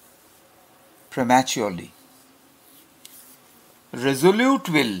prematurely. Resolute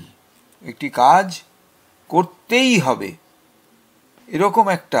will, একটি কাজ করতেই হবে, এরকম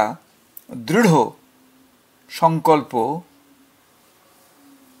একটা দৃঢ় সংকল্প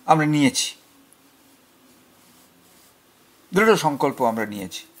আমরা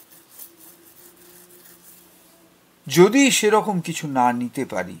নিয়েছি, যদি সেরকম কিছু না নিতে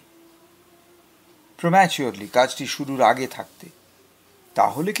পারি প্রিম্যাচিওরলি, কাজটি শুরুর আগে থাকতে,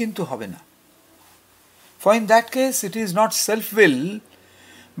 তাহলে কিন্তু হবে না। For in that case it is not self-will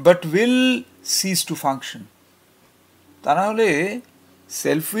but will cease to function. তা না হলে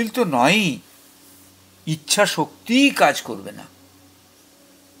সেলফ উইল তো নয়ই, ইচ্ছা শক্তিই কাজ করবে না।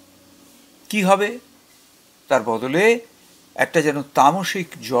 কি হবে? তার বদলে একটা যেন তামসিক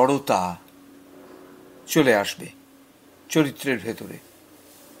জড়তা চলে আসবে চরিত্রের ভেতরে,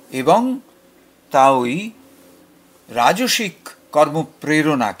 এবং তা ওই রাজসিক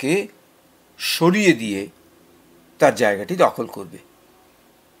কর্মপ্রেরণাকে সরিয়ে দিয়ে তার জায়গাটি দখল করবে।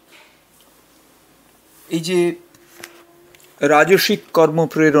 এই যে রাজসিক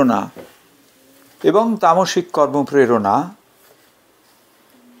কর্মপ্রেরণা এবং তামসিক কর্মপ্রেরণা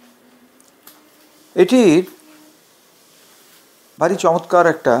এটির ভারী চমৎকার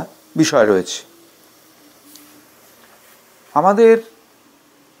একটা বিষয় রয়েছে। আমাদের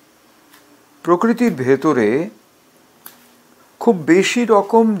প্রকৃতির ভেতরে খুব বেশি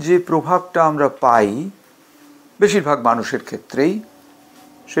রকম যে প্রভাবটা আমরা পাই বেশিরভাগ মানুষের ক্ষেত্রেই,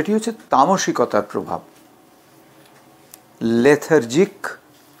 সেটি হচ্ছে তামসিকতার প্রভাব, লেথার্জিক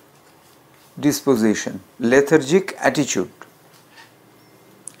ডিসপোজিশন, লেথার্জিক অ্যাটিটিউড।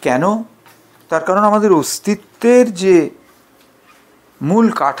 কেন? তার কারণ আমাদের অস্তিত্বের যে মূল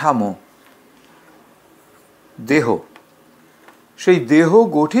কাঠামো দেহ, সেই দেহ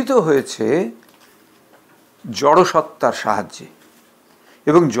গঠিত হয়েছে জড়সত্তার সাহায্যে,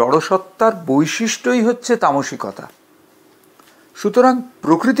 এবং জড়সত্তার বৈশিষ্ট্যই হচ্ছে তামসিকতা। সুতরাং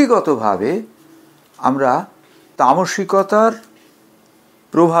প্রকৃতিগতভাবে আমরা তামসিকতার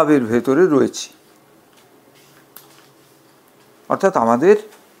প্রভাবের ভেতরে রয়েছি, অর্থাৎ আমাদের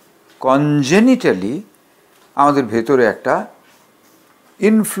কনজেনিটালি আমাদের ভেতরে একটা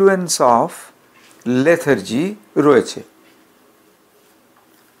ইনফ্লুয়েন্স অফ লেথার্জি রয়েছে।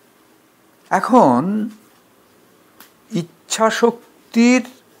 এখন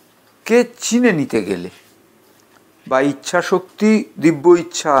ইচ্ছাশক্তিরকে চিনে নিতে গেলে বা ইচ্ছাশক্তি, দিব্য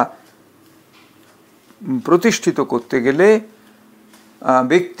ইচ্ছা প্রতিষ্ঠিত করতে গেলে,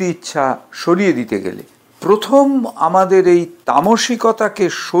 ব্যক্তি ইচ্ছা সরিয়ে দিতে গেলে, প্রথম আমাদের এই তামসিকতাকে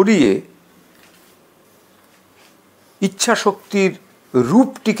সরিয়ে ইচ্ছাশক্তির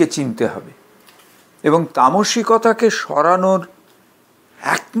রূপটিকে চিনতে হবে, এবং তামসিকতাকে সরানোর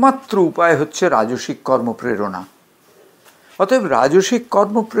একমাত্র উপায় হচ্ছে রাজসিক কর্মপ্রেরণা। অতএব রাজসিক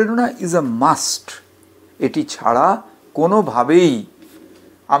কর্মপ্রেরণা ইজ আ মাস্ট। এটি ছাড়া কোনোভাবেই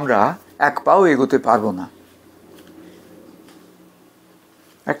আমরা এক পাও এগোতে পারবো না।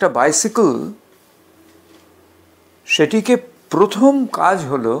 একটা বাইসাইকেল, সেটিকে প্রথম কাজ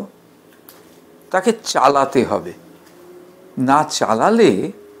হলো তাকে চালাতে হবে। না চালালে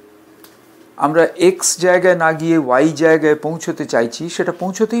আমরা এক্স জায়গায় না গিয়ে ওয়াই জায়গায় পৌঁছতে চাইছি, সেটা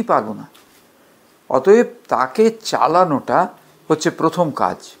পৌঁছতেই পারবো না। অতএব তাকে চালানোটা হচ্ছে প্রথম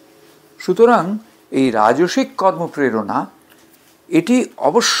কাজ। সুতরাং এই রাজসিক কর্মপ্রেরণা এটি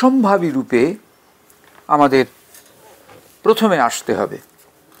অবশ্যম্ভাবী রূপে আমাদের প্রথমে আসতে হবে।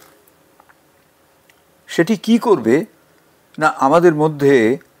 সেটি কি করবে না, আমাদের মধ্যে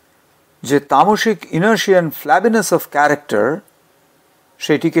যে তামসিক ইনার্শিয়ান ফ্ল্যাবিনেস অফ ক্যারেক্টার,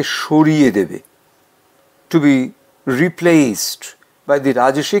 সেটিকে সরিয়ে দেবে, two be replaced by the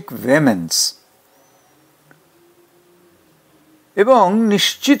রাজসিক ভেমেন্স। এবং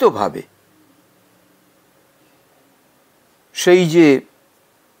নিশ্চিতভাবে সেই যে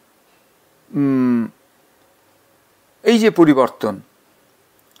এই যে পরিবর্তন,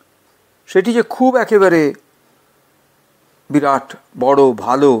 সেটি যে খুব একেবারে বিরাট বড়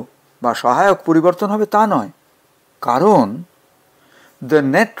ভালো বা সহায়ক পরিবর্তন হবে তা নয়। কারণ the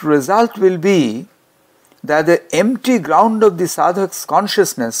net result will be that the empty ground of the sadhak's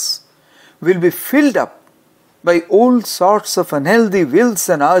consciousness will be filled up by all sorts of unhealthy wills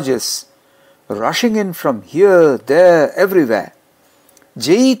and urges rushing in from here, there, everywhere.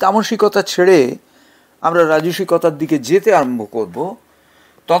 যেই তামসিকতা ছেড়ে আমরা রাজসিকতার দিকে যেতে আরম্ভ করব,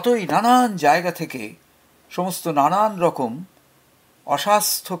 ততই নানান জায়গা থেকে সমস্ত নানান রকম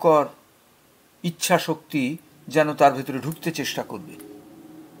অস্বাস্থ্যকর ইচ্ছা শক্তি যেন তার ভেতরে ঢুকতে চেষ্টা করবে।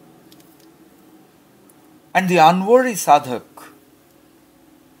 And the unworthy sadhak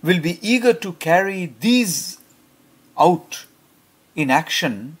will be eager to carry these out in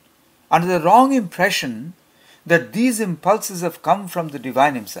action under the wrong impression that these impulses have come from the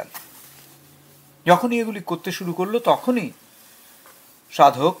divine himself. যখনই এগুলি করতে শুরু করলো, তখনই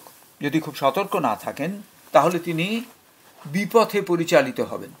সাধক যদি খুব সতর্ক না থাকেন, তাহলে তিনি বিপথে পরিচালিত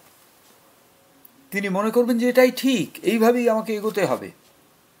হবেন। তিনি মনে করবেন যে এটাই ঠিক, এইভাবেই আমাকে এগোতে হবে।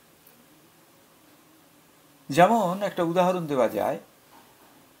 যেমন একটা উদাহরণ দেওয়া যায়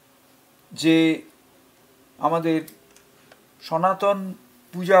যে আমাদের সনাতন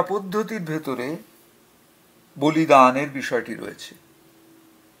পূজা পদ্ধতির ভেতরে বলিদানের বিষয়টি রয়েছে।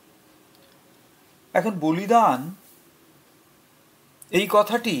 এখন বলিদান এই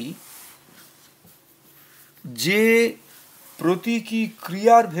কথাটি যে প্রতীকী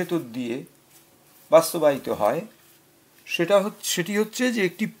ক্রিয়ার ভেতর দিয়ে বাস্তবায়িত হয়, সেটি হচ্ছে যে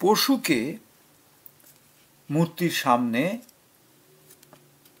একটি পশুকে মূর্তির সামনে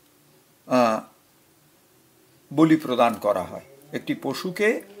বলি প্রদান করা হয়, একটি পশুকে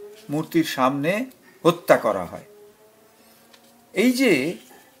মূর্তির সামনে হত্যা করা হয়। এই যে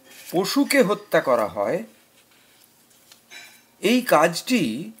পশুকে হত্যা করা হয়, এই কাজটি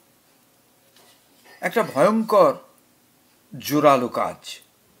একটা ভয়ঙ্কর জোরালো কাজ।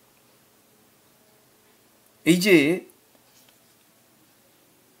 এই যে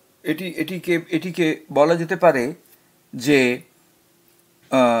এটিকে বলা যেতে পারে যে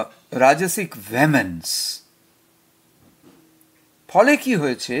রাজসিক ভেমেন্স। ফলে কি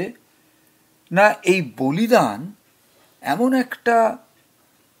হয়েছে না, এই বলিদান এমন একটা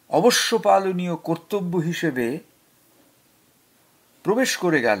অবশ্য পালনীয় কর্তব্য হিসেবে প্রবেশ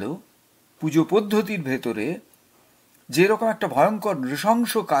করে গেল পুজো পদ্ধতির ভেতরে, যেরকম একটা ভয়ঙ্কর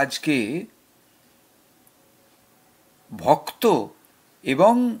নৃশংস কাজকে ভক্ত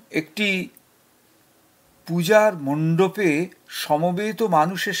এবং একটি পূজার মণ্ডপে সমবেত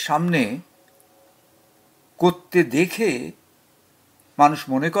মানুষের সামনে করতে দেখে মানুষ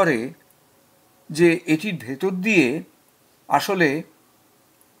মনে করে যে এটির ভেতর দিয়ে আসলে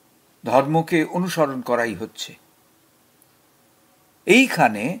ধর্মকে অনুসরণ করাই হচ্ছে।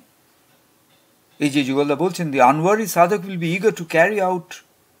 এইখানে এই যে যুগলদা বলছেন, the unwary sadhak will be eager to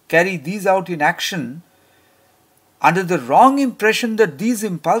carry these out in action under the wrong impression that these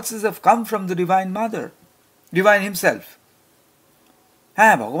impulses have come from the Divine Mother, Divine Himself.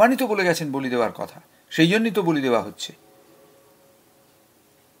 হ্যাঁ, ভগবানই তো বলে গেছেন বলি দেওয়ার কথা, সেই জন্যই তো বলি দেওয়া হচ্ছে।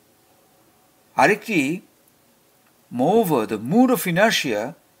 আরেকটি, moreover, the mood of inertia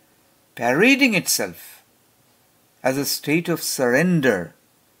parading itself as a state of surrender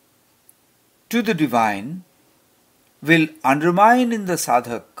to the divine will undermine in the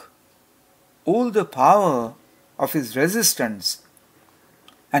sadhak all the power of his resistance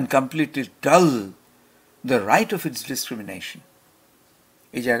and completely dull the right of its discrimination.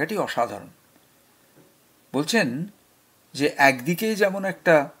 এই জায়গাটি অসাধারণ। বলছেন যে একদিকে যেমন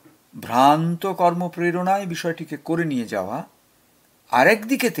একটা ভ্রান্ত কর্মপ্রেরণায় বিষয়টিকে করে নিয়ে যাওয়া,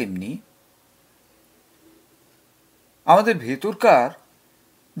 আরেকদিকে তেমনি আমাদের ভেতরকার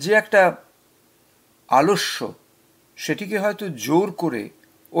যে একটা আলস্য, সেটিকে হয়তো জোর করে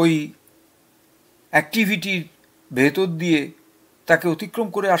ওই অ্যাক্টিভিটির ভেতর দিয়ে তাকে অতিক্রম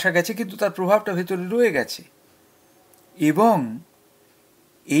করে আসা গেছে, কিন্তু তার প্রভাবটা ভেতরে রয়ে গেছে। এবং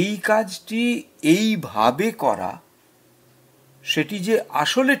এই কাজটি এইভাবে করা, সেটি যে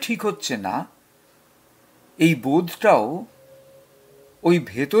আসলে ঠিক হচ্ছে না, এই বোধটাও ওই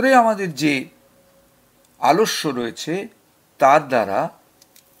ভেতরে আমাদের যে আলস্য রয়েছে তার দ্বারা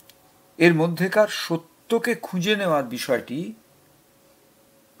এর মধ্যেকার সত্যকে খুঁজে নেওয়ার বিষয়টি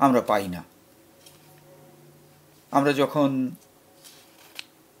আমরা পাই না। আমরা যখন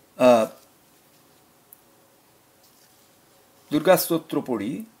দুর্গাস্তোত্র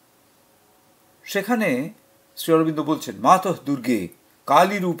পড়ি, সেখানে শ্রী অরবিন্দ বলছেন, মাতঃ দুর্গে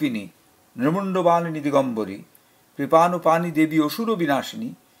কালী রূপিণী নৃমুণ্ডবালিনী দিগম্বরী কৃপানুপানি দেবী অসুর বিনাশিনী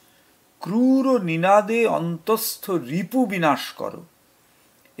ক্রূর নিনাদে অন্তস্থ রিপু বিনাশ করো,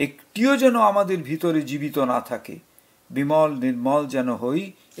 একটিও যেন আমাদের ভিতরে জীবিত না থাকে, বিমল নির্মল যেন হই,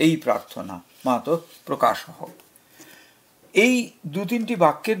 এই প্রার্থনা মাতঃ প্রকাশ হোক। এই দু তিনটি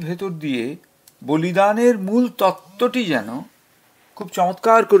বাক্যের ভেতর দিয়ে বলিদানের মূল তত্ত্বটি যেন খুব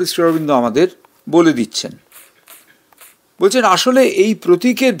চমৎকার করে শ্রী অরবিন্দ আমাদের বলে দিচ্ছেন। বলছেন আসলে এই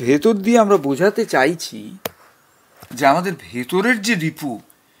প্রতীকের ভেতর দিয়ে আমরা বোঝাতে চাইছি যে আমাদের ভেতরের যে রিপু,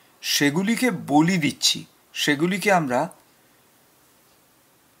 সেগুলিকে বলি দিচ্ছি, সেগুলিকে আমরা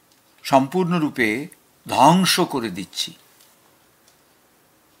সম্পূর্ণরূপে ধ্বংস করে দিচ্ছি,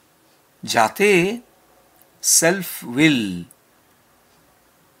 যাতে সেলফ উইল,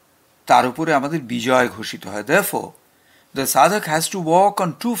 তার উপরে আমাদের বিজয় ঘোষিত হয়। Therefore, the sadhak has to walk on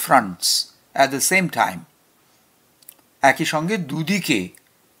two fronts at the same time. একই সঙ্গে দুদিকে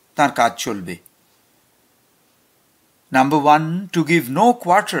তার কাজ চলবে। Number one, to give no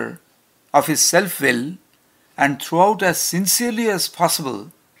quarter of his self-will and throughout as sincerely as possible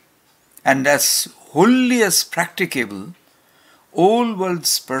and as wholly as practicable all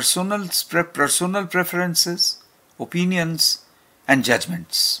world's personal preferences, opinions and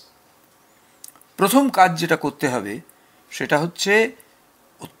judgments. প্রথম কাজ যেটা করতে হবে সেটা হচ্ছে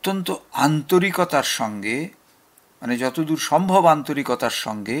অত্যন্ত আন্তরিকতার সঙ্গে, মানে যতদূর সম্ভব আন্তরিকতার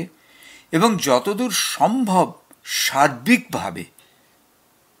সঙ্গে এবং যতদূর সম্ভব সার্বিকভাবে,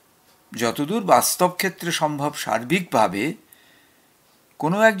 যতদূর বাস্তব ক্ষেত্রে সম্ভব সার্বিকভাবে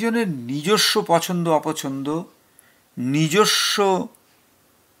কোনো একজনের নিজস্ব পছন্দ অপছন্দ, নিজস্ব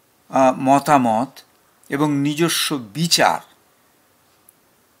মতামত এবং নিজস্ব বিচার,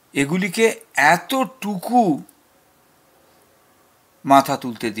 এগুলিকে এতটুকু মাথা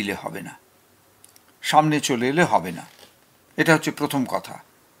তুলতে দিলে হবে না, সামনে চলে এলে হবে না। এটা হচ্ছে প্রথম কথা।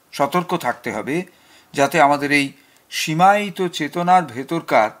 সতর্ক থাকতে হবে যাতে আমাদের এই সীমায়িত চেতনার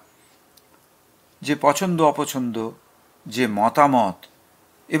ভেতরকার যে পছন্দ অপছন্দ, যে মতামত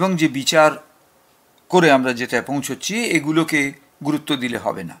এবং যে বিচার করে আমরা যেটা পৌঁছচ্ছি এগুলোকে গুরুত্ব দিলে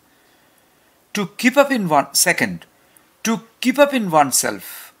হবে না। To keep up in oneself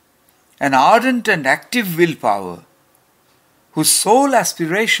an ardent and active willpower whose sole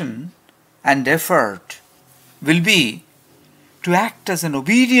aspiration and effort will be to act as an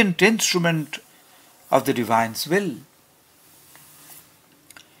obedient instrument of the divine's will.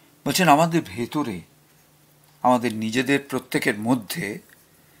 বলছেন আমাদের ভেতরে, আমাদের নিজেদের প্রত্যেকের মধ্যে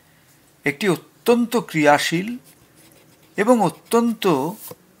একটি অত্যন্ত ক্রিয়াশীল এবং অত্যন্ত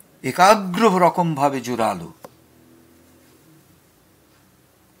একাগ্র রকমভাবে জোরালো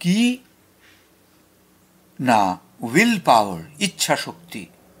কি না উইল পাওয়ার, ইচ্ছা শক্তি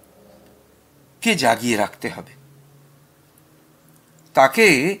কে জাগিয়ে রাখতে হবে, তাকে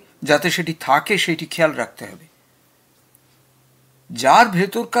যাতে সেটি থাকে সেটি খেয়াল রাখতে হবে। যার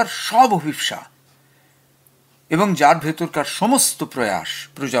ভেতরকার সব অভিপ্সা এবং যার ভেতরকার সমস্ত প্রয়াস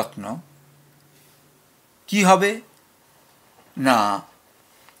প্রযত্ন কি হবে না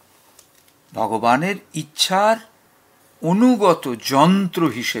ভগবানের ইচ্ছার অনুগত যন্ত্র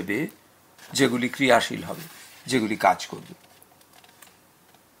হিসেবে যেগুলি ক্রিয়াশীল হবে, যেগুলি কাজ করবে।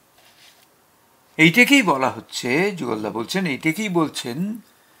 এইটাকেই বলা হচ্ছে, যুগলদা বলছেন, এইটাকেই বলছেন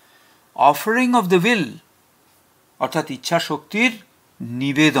অফারিং অফ দ্য উইল, অর্থাৎ ইচ্ছা শক্তির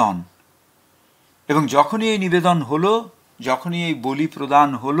নিবেদন। এবং যখনই এই নিবেদন হলো, যখনই এই বলি প্রদান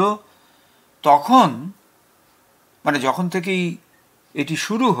হলো, তখন মানে যখন থেকেই এটি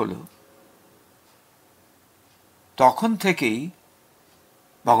শুরু হলো তখন থেকেই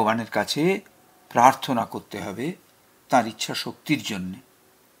ভগবানের কাছে প্রার্থনা করতে হবে তার ইচ্ছা শক্তির জন্য।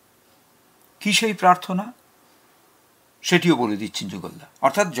 কি সেই প্রার্থনা সেটিও বলে দিচ্ছেন যুগলদা।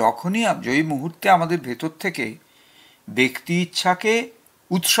 অর্থাৎ যখনই যেই মুহূর্তে আমাদের ভেতর থেকে ব্যক্তি ইচ্ছাকে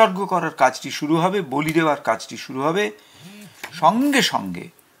উৎসর্গ করার কাজটি শুরু হবে, বলি দেওয়ার কাজটি শুরু হবে, সঙ্গে সঙ্গে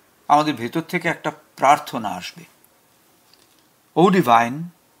আমাদের ভেতর থেকে একটা প্রার্থনা আসবে। O divine,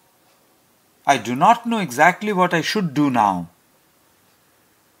 I do not know exactly what I should do now.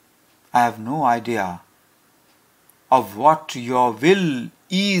 I have no idea of what your will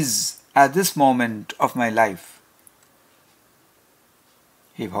is at this moment of my life.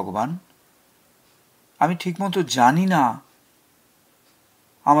 হে ভগবান, আমি ঠিকমতো জানি না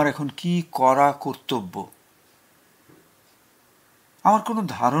আমার এখন কি করা কর্তব্য। আমার কোনো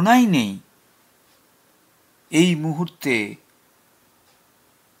ধারণাই নেই এই মুহূর্তে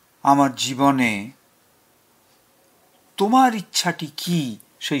আমার জীবনে তোমার ইচ্ছাটি কি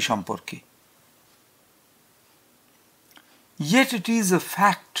সেই সম্পর্কে। Yet it is a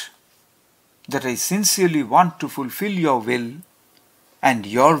fact that I sincerely want to fulfill your will and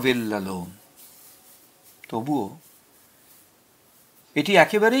your will alone. তবুও এটি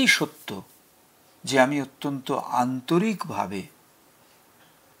একেবারেই সত্য যে আমি অত্যন্ত আন্তরিকভাবে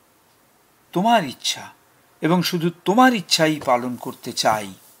তোমার ইচ্ছা এবং শুধু তোমার ইচ্ছাই পালন করতে চাই,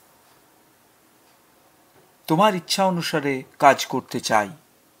 তোমার ইচ্ছা অনুসারে কাজ করতে চাই।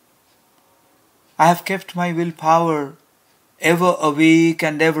 I have kept my willpower ever awake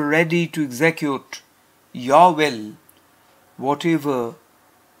and ever ready to execute your will,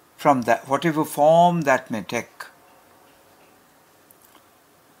 whatever form that may take.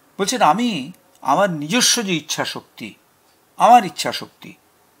 বলছেন আমি আমার নিজস্ব যে ইচ্ছা শক্তি, আমার ইচ্ছা শক্তি,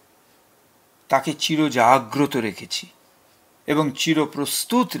 তাকে চিরজাগ্রত রেখেছি এবং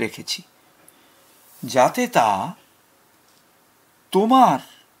চিরপ্রস্তুত রেখেছি, যাতে তা তোমার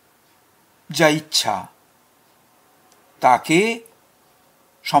যা ইচ্ছা তাকে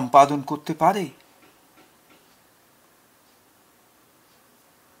সম্পাদন করতে পারে,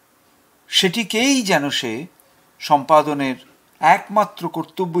 সেটিকেই যেন সে সম্পাদনের একমাত্র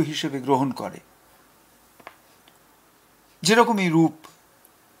কর্তব্য হিসেবে গ্রহণ করে। যেরকমই রূপ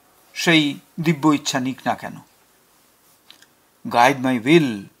সেই দিব্য ইচ্ছা নিক না কেন। Guide my will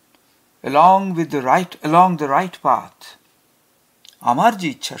along the right path. আমার যে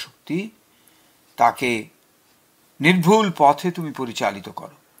ইচ্ছা শক্তি তাকে নির্ভুল পথে তুমি পরিচালিত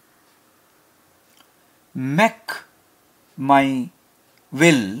করো। Make my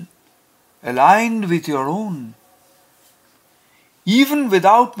will aligned with your own, even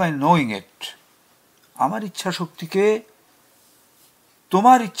without my knowing it. আমার ইচ্ছা শক্তিকে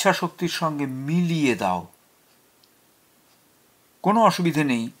তোমার ইচ্ছা শক্তির সঙ্গে মিলিয়ে দাও। কোনো অসুবিধে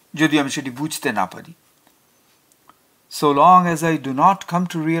নেই যদি আমি সেটি বুঝতে না পারি। So long as I do not come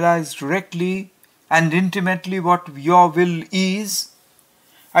to realize directly and intimately what your will is,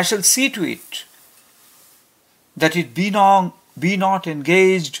 I shall see to it that it be not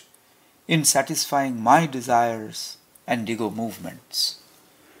engaged in satisfying my desires and ego movements.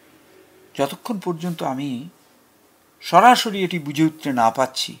 যতক্ষণ পর্যন্ত আমি সরাসরি এটি বুঝে উঠতে না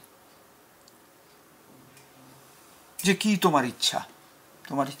পাচ্ছি যে কি তোমার ইচ্ছা,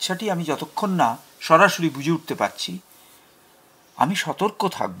 তোমার ইচ্ছাটি আমি যতক্ষণ না সরাসরি বুঝে উঠতে পারছি, আমি সতর্ক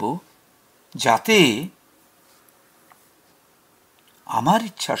থাকব যাতে আমার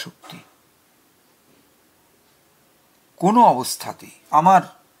ইচ্ছা শক্তি কোনো অবস্থাতেই, আমার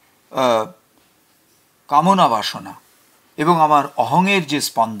কামনা বাসনা এবং আমার অহংয়ের যে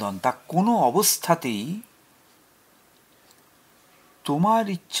স্পন্দন, তা কোনো অবস্থাতেই তোমার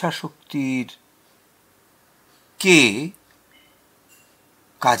ইচ্ছা শক্তির কে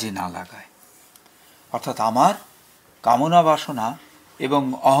কাজে না লাগায়। অর্থাৎ আমার কামনা বাসনা এবং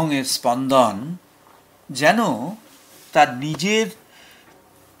অহংয়ের স্পন্দন যেন তার নিজের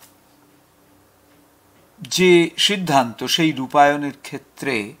যে সিদ্ধান্ত, সেই রূপায়ণের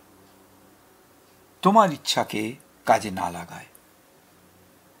ক্ষেত্রে তোমার ইচ্ছাকে কাজে না লাগায়।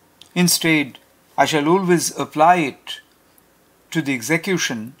 Instead, I shall always apply it to the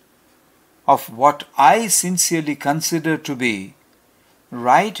execution of what I sincerely consider to be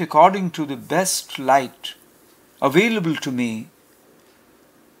right according to the best light available to me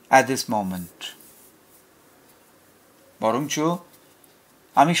at this moment. বরঞ্চ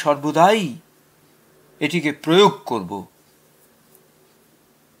আমি সর্বদাই এটিকে প্রয়োগ করব।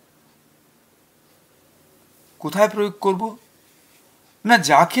 কোথায় প্রয়োগ করব? না,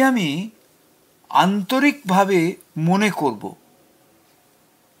 যাকে আমি আন্তরিকভাবে মনে করব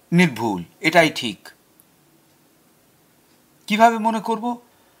নির্ভুল, এটাই ঠিক। কিভাবে মনে করব?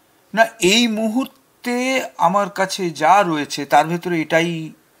 না, এই মুহূর্তে আমার কাছে যা রয়েছে তার ভেতরে এটাই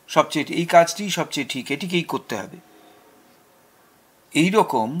সবচেয়ে, এই কাজটি সবচেয়ে ঠিক, এটিকেই করতে হবে। এই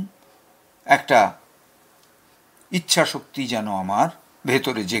রকম একটা ইচ্ছা শক্তি যেন আমার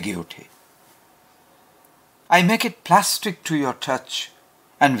ভেতরে জেগে ওঠে। I make it plastic to your touch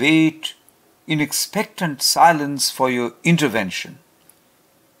and wait in expectant silence for your intervention.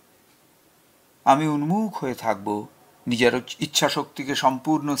 আমি উন্মুখ হয়ে থাকব নিজের ইচ্ছা শক্তিকে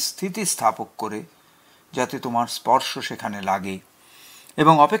সম্পূর্ণ স্থিতিস্থাপক করে, যাতে তোমার স্পর্শ সেখানে লাগে,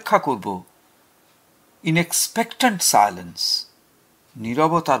 এবং অপেক্ষা করব in expectant silence,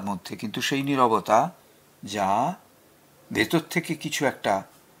 নীরবতার মধ্যে, কিন্তু সেই নীরবতা যা ভেতর থেকে কিছু একটা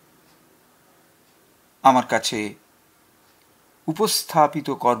আমার কাছে উপস্থাপিত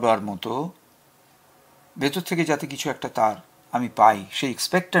করবার মতো, ভেতর থেকে যাতে কিছু একটা তার আমি পাই, সেই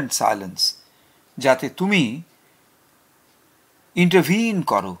এক্সপেক্ট্যান্ট সাইলেন্স, যাতে তুমি ইন্টারভিন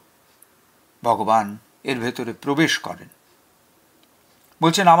করো, ভগবান এর ভেতরে প্রবেশ করেন।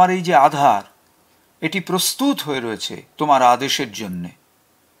 বলছেন, আমার এই যে আধার, এটি প্রস্তুত হয়ে রয়েছে তোমার আদেশের জন্যে।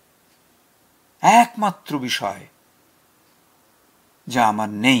 একমাত্র বিষয় যা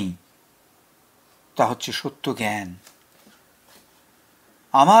আমার নেই তা হচ্ছে সত্য জ্ঞান।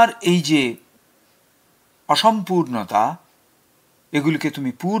 আমার এই যে অসম্পূর্ণতা, এগুলিকে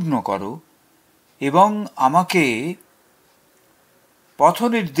তুমি পূর্ণ করো এবং আমাকে পথ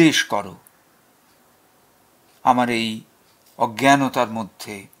নির্দেশ করো আমার এই অজ্ঞানতার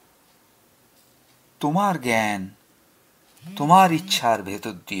মধ্যে তোমার জ্ঞান, তোমার ইচ্ছার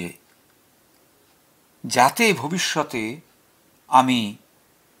ভেতর দিয়ে, যাতে ভবিষ্যতে আমি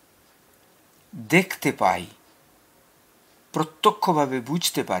দেখতে পাই, প্রত্যক্ষভাবে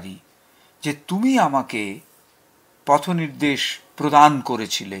বুঝতে পারি যে তুমি আমাকে পথ নির্দেশ প্রদান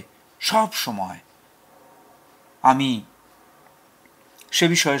করেছিলে সব সময়। আমি সে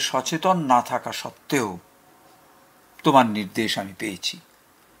বিষয়ে সচেতন না থাকা সত্ত্বেও তোমার নির্দেশ আমি পেয়েছি।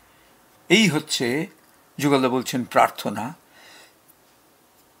 এই হচ্ছে, যুগলদা বলছেন, প্রার্থনা।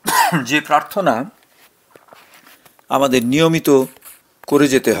 যে প্রার্থনা আমাদের নিয়মিত করে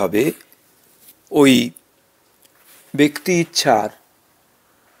যেতে হবে ওই ব্যক্তি ইচ্ছার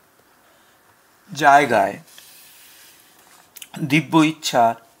জায়গায়, দিব্য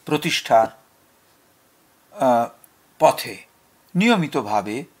ইচ্ছার প্রতিষ্ঠার পথে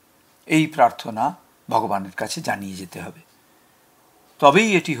নিয়মিতভাবে এই প্রার্থনা ভগবানের কাছে জানিয়ে যেতে হবে। তবেই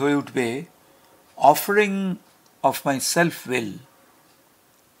এটি হয়ে উঠবে offering of my self will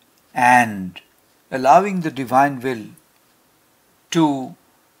and allowing the divine will to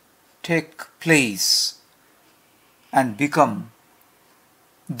take place and become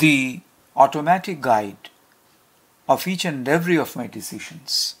the automatic guide of each and every of my decisions.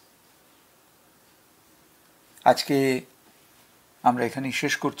 আজকে আমরা এখানেই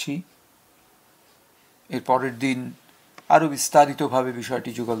শেষ করছি। এর পরের দিন আরও বিস্তারিতভাবে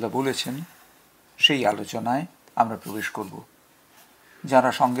বিষয়টি যুগলদা বলেছেন, সেই আলোচনায় আমরা প্রবেশ করব। যারা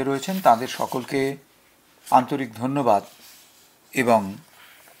সঙ্গে রয়েছেন তাদের সকলকে আন্তরিক ধন্যবাদ এবং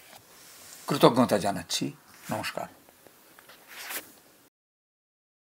কৃতজ্ঞতা জানাচ্ছি। নমস্কার।